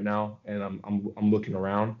locker room right now, and I'm looking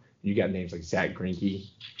around. You got names like Zach Greinke,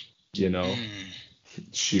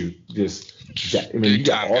 shoot, I mean, Big you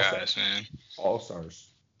got time guys, man. all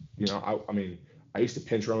stars. I mean, I used to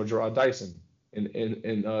pinch run with Gerard Dyson in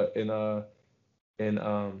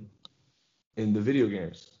the video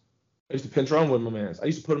games. I used to pinch run with my man. I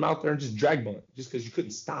used to put him out there and just drag bunt just because you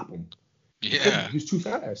couldn't stop him. Yeah. He was too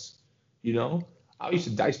fast. I used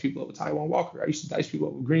to dice people up with Taijuan Walker. I used to dice people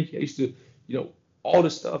up with Greinke. I used to, all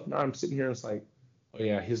this stuff. Now I'm sitting here and it's like, oh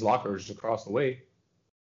yeah, his locker is just across the way.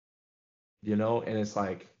 And it's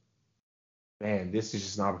like, man, this is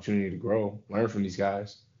just an opportunity to grow, learn from these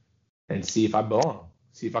guys, and see if I belong,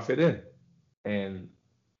 see if I fit in. And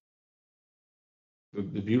a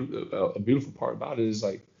beautiful part about it is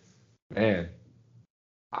like, man,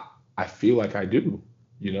 I feel like I do,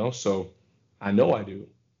 so I know I do,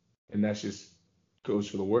 and that's just goes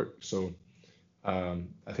for the work. So I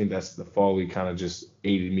think that's the fall kind of just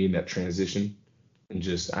aided me in that transition, and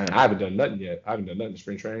I haven't done nothing yet. I haven't done nothing in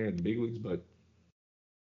spring training in the big leagues, but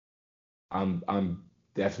I'm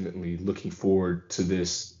definitely looking forward to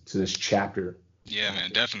this chapter. Yeah,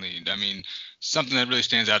 man, definitely. I mean, something that really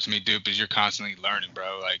stands out to me, Dupe, is you're constantly learning,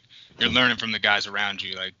 bro. Like, you're learning from the guys around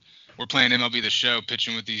you. Like, we're playing MLB The Show,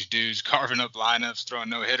 pitching with these dudes, carving up lineups, throwing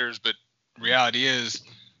no-hitters, but reality is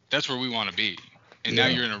that's where we want to be. And now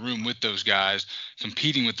you're in a room with those guys,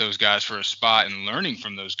 competing with those guys for a spot and learning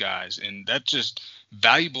from those guys. And that's just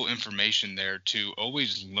valuable information there to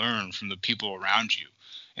always learn from the people around you.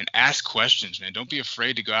 And ask questions, man. Don't be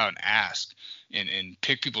afraid to go out and ask and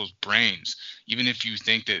pick people's brains, even if you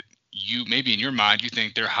think that maybe in your mind you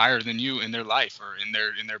think they're higher than you in their life or in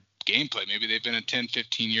their gameplay. Maybe they've been a 10,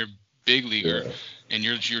 15-year big leaguer, and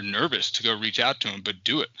you're nervous to go reach out to them, but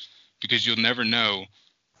do it because you'll never know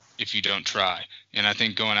if you don't try. And I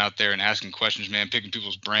think going out there and asking questions, man, picking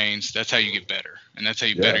people's brains, that's how you get better, and that's how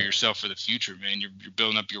you better yourself for the future, man. You're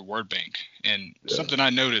building up your word bank. And something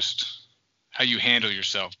I noticed. How you handle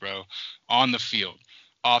yourself, bro, on the field,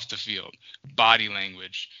 off the field, body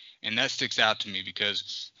language. And that sticks out to me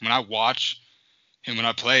because when I watch and when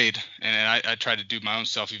I played and I tried to do my own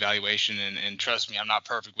self-evaluation and trust me, I'm not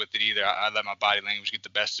perfect with it either. I let my body language get the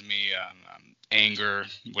best of me, anger,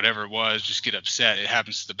 whatever it was, just get upset. It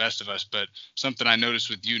happens to the best of us. But something I noticed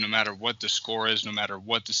with you, no matter what the score is, no matter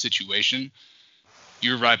what the situation,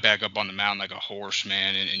 you're right back up on the mound like a horse,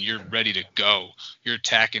 man, and you're ready to go. You're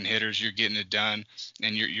attacking hitters, you're getting it done,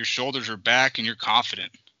 and your shoulders are back and you're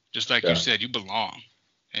confident. Just like you said, you belong.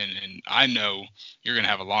 And I know you're going to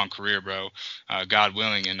have a long career, bro, God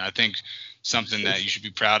willing. And I think something that you should be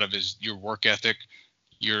proud of is your work ethic,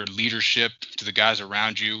 your leadership to the guys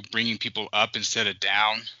around you, bringing people up instead of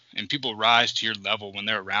down. And people rise to your level when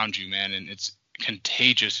they're around you, man. And it's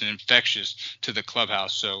contagious and infectious to the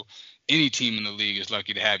clubhouse. So any team in the league is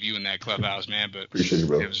lucky to have you in that clubhouse, man. But appreciate you,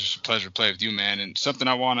 bro. It was just a pleasure to play with you, man. And something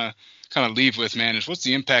I want to kind of leave with, man, is what's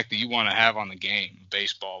the impact that you want to have on the game of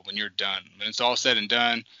baseball when you're done? When it's all said and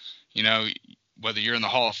done, you know, whether you're in the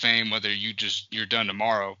Hall of Fame, whether you're done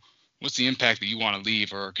tomorrow, what's the impact that you want to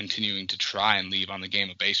leave or are continuing to try and leave on the game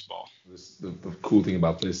of baseball? The cool thing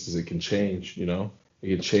about this is it can change, you know?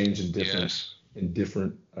 It can change in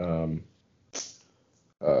different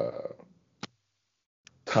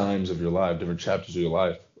times of your life, different chapters of your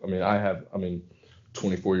life. I mean, I'm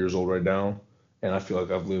 24 years old right now, and I feel like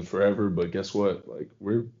I've lived forever, but guess what? Like,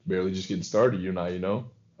 we're barely just getting started, you and I, you know?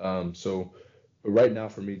 But right now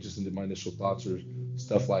for me, just my initial thoughts are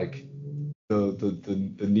stuff like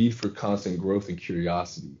the need for constant growth and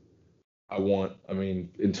curiosity.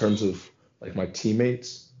 In terms of like my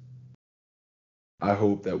teammates, I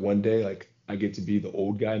hope that one day, like, I get to be the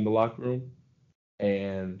old guy in the locker room,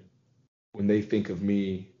 and when they think of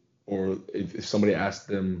me, or if somebody asks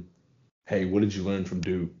them, hey, what did you learn from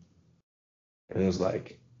Duke? And it was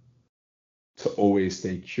like, to always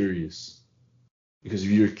stay curious. Because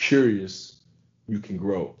if you're curious, you can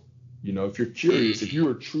grow. You know, if you're curious, if you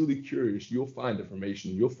are truly curious, you'll find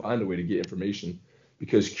information. You'll find a way to get information,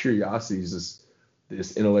 because curiosity is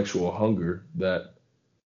this intellectual hunger that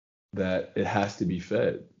it has to be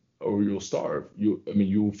fed, or you'll starve. You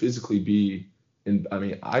will physically be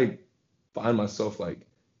I find myself like,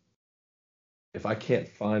 if I can't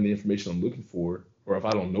find the information I'm looking for, or if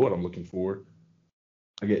I don't know what I'm looking for,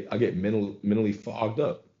 I get mentally fogged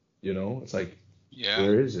up. You know, it's like,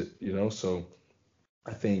 where is it? You know, so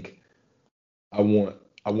I think I want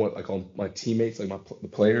like all my teammates, like the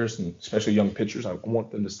players, and especially young pitchers, I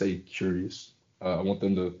want them to stay curious. I want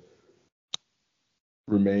them to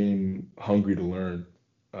remain hungry to learn,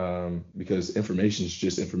 because information is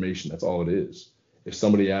just information. That's all it is. If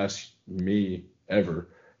somebody asks me ever,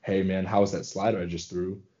 hey man, how was that slider I just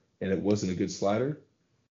threw, and it wasn't a good slider,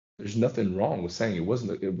 there's nothing wrong with saying it was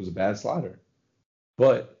a bad slider.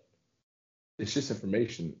 But it's just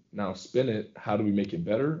information. Now spin it, how do we make it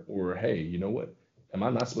better? Or hey, you know what? Am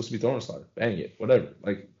I not supposed to be throwing a slider? Bang it, whatever.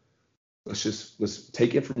 Like, let's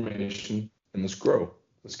take information and let's grow.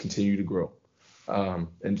 Let's continue to grow.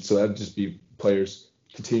 And so that'd just be players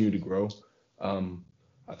continue to grow.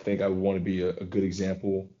 I think I would want to be a good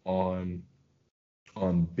example on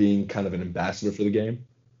being kind of an ambassador for the game,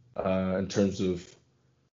 in terms of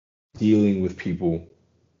dealing with people.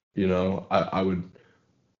 You know, I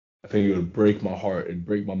think it would break my heart, it'd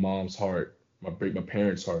break my mom's heart, break my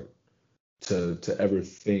parents' heart to ever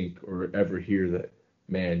think or ever hear that,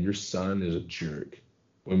 man, your son is a jerk.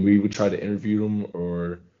 When we would try to interview him,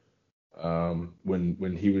 or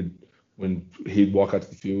when he'd walk out to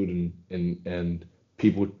the field and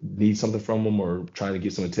people would need something from him, or trying to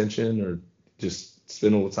get some attention, or just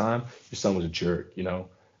spend all the time, your son was a jerk, you know?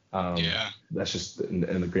 That's just in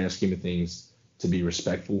the grand scheme of things, to be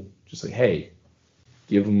respectful. Just like, hey,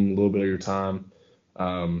 give them a little bit of your time.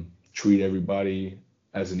 Treat everybody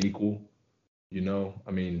as an equal, you know?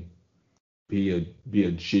 I mean, be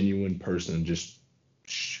a genuine person. Just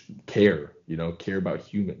care, you know, care about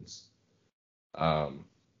humans.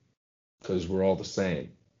 Because we're all the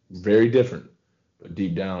same. Very different, but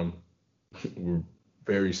deep down, we're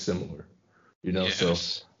very similar, you know? Yes.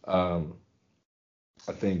 So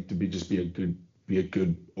I think to be a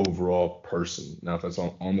good overall person. Now, if that's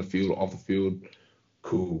on the field, off the field,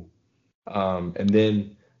 cool. And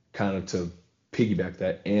then kind of to piggyback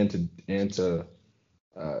that, and to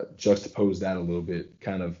juxtapose that a little bit,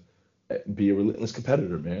 kind of be a relentless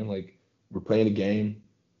competitor, man. Like, we're playing a game,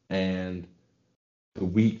 and the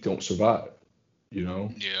weak don't survive, you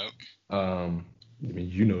know? Yeah. I mean,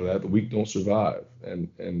 you know that the weak don't survive,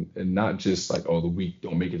 and not just like, oh, the weak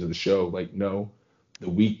don't make it to the show. Like, no, the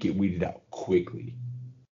weak get weeded out quickly,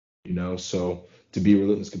 you know? So to be a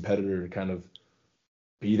relentless competitor and kind of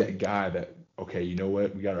be that guy that, okay, you know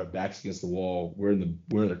what? We got our backs against the wall. We're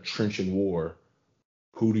in a trenching war.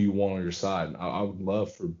 Who do you want on your side? And I would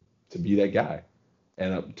love to be that guy,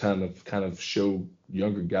 and kind of show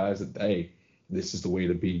younger guys that, hey, this is the way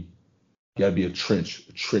to be. You gotta be a trench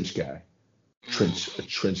guy, a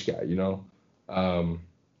trench guy, you know.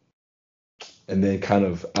 And then kind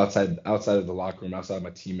of outside of the locker room, outside of my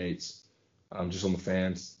teammates, just on the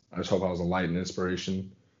fans, I just hope I was a light and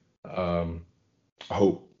inspiration. Um, I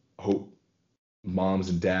hope moms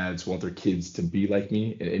and dads want their kids to be like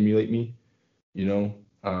me and emulate me, you know,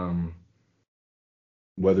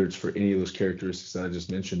 whether it's for any of those characteristics that I just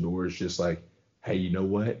mentioned, or it's just like, hey, you know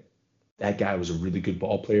what? That guy was a really good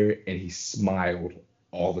ball player and he smiled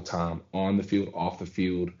all the time, on the field, off the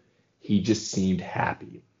field. He just seemed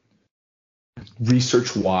happy.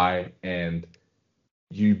 Research why, and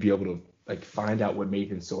you'd be able to like find out what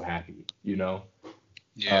made him so happy, you know?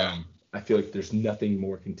 Yeah. I feel like there's nothing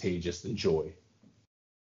more contagious than joy.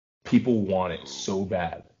 People want it so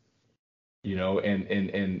bad, you know, and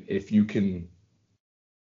if you can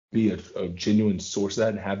be a genuine source of that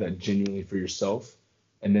and have that genuinely for yourself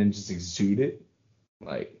and then just exude it,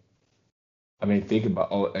 like, I mean, think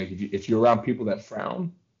about, like, if you're around people that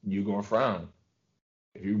frown, you're gonna frown.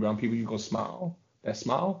 If you're around people you're gonna smile,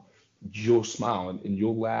 you'll smile, and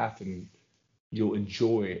you'll laugh and you'll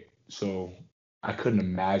enjoy it. So I couldn't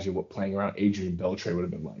imagine what playing around Adrian Beltre would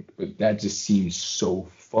have been like, but that just seems so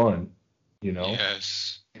fun, you know?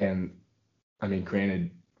 Yes. And I mean,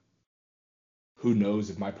 granted, who knows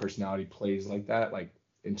if my personality plays like that, like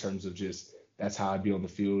in terms of just that's how I'd be on the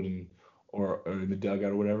field and or in the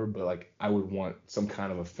dugout or whatever. But like I would want some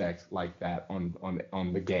kind of effect like that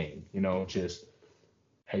on the game, you know, just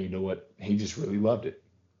hey, you know what? He just really loved it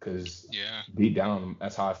because Yeah. deep down,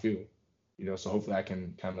 that's how I feel, you know. So hopefully I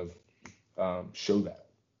can kind of show that.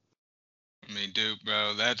 I mean, dude,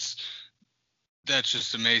 bro, that's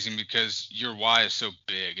just amazing because your why is so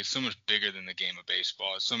big. It's so much bigger than the game of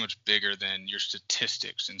baseball. It's so much bigger than your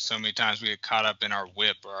statistics. And so many times we get caught up in our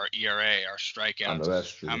whip or our ERA, our strikeouts. I know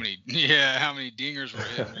that's true. How many dingers we're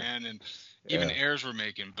hitting, man, and even errors we're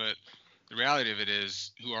making. But the reality of it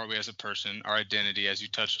is, who are we as a person, our identity, as you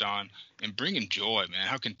touched on, and bringing joy, man,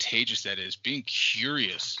 how contagious that is. Being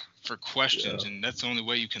curious for questions, and that's the only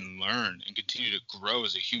way you can learn and continue to grow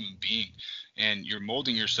as a human being. And you're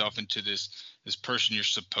molding yourself into this person you're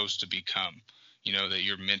supposed to become, you know, that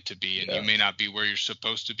you're meant to be. And you may not be where you're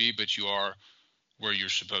supposed to be, but you are where you're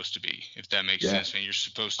supposed to be, if that makes sense, man. You're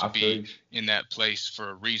supposed to be in that place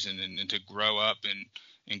for a reason, and to grow up and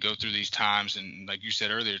go through these times. And like you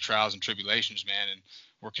said earlier, trials and tribulations, man. And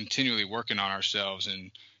we're continually working on ourselves.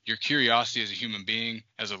 And your curiosity as a human being,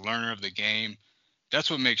 as a learner of the game, that's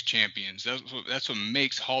what makes champions. That's what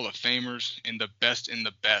makes Hall of Famers and the best in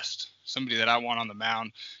the best. Somebody that I want on the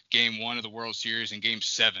mound game 1 of the World Series and game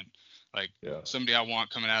 7. Like somebody I want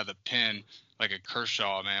coming out of the pen like a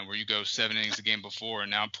Kershaw, man, where you go 7 innings the game before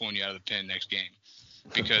and now I'm pulling you out of the pen next game.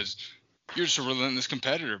 Because you're just a relentless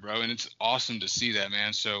competitor, bro, and it's awesome to see that,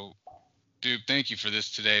 man. So, dude, thank you for this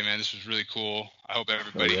today, man. This was really cool. I hope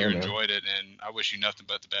everybody here enjoyed it, and I wish you nothing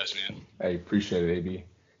but the best, man. Hey, appreciate it, AB.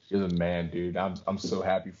 You're the man, dude. I'm so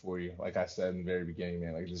happy for you. Like I said in the very beginning,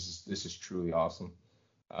 man. Like this is truly awesome.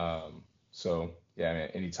 So yeah, man.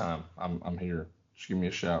 Anytime, I'm here. Just give me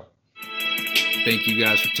a shout. Thank you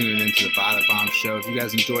guys for tuning into the By the Bomb Show. If you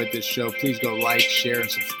guys enjoyed this show, please go like, share, and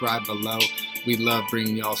subscribe below. We love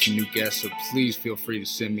bringing y'all some new guests, so please feel free to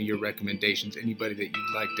send me your recommendations, anybody that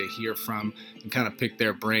you'd like to hear from, and kind of pick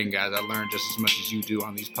their brain, guys. I learned just as much as you do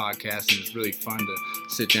on these podcasts, and it's really fun to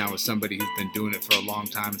sit down with somebody who's been doing it for a long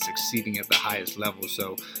time and succeeding at the highest level.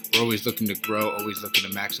 So we're always looking to grow, always looking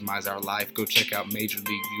to maximize our life. Go check out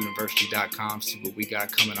MajorLeagueUniversity.com, see what we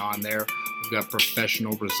got coming on there. We've got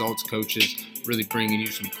professional results coaches really bringing you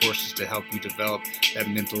some courses to help you develop that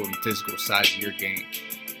mental and physical side of your game.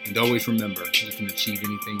 And always remember, you can achieve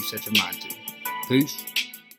anything you set your mind to. Peace.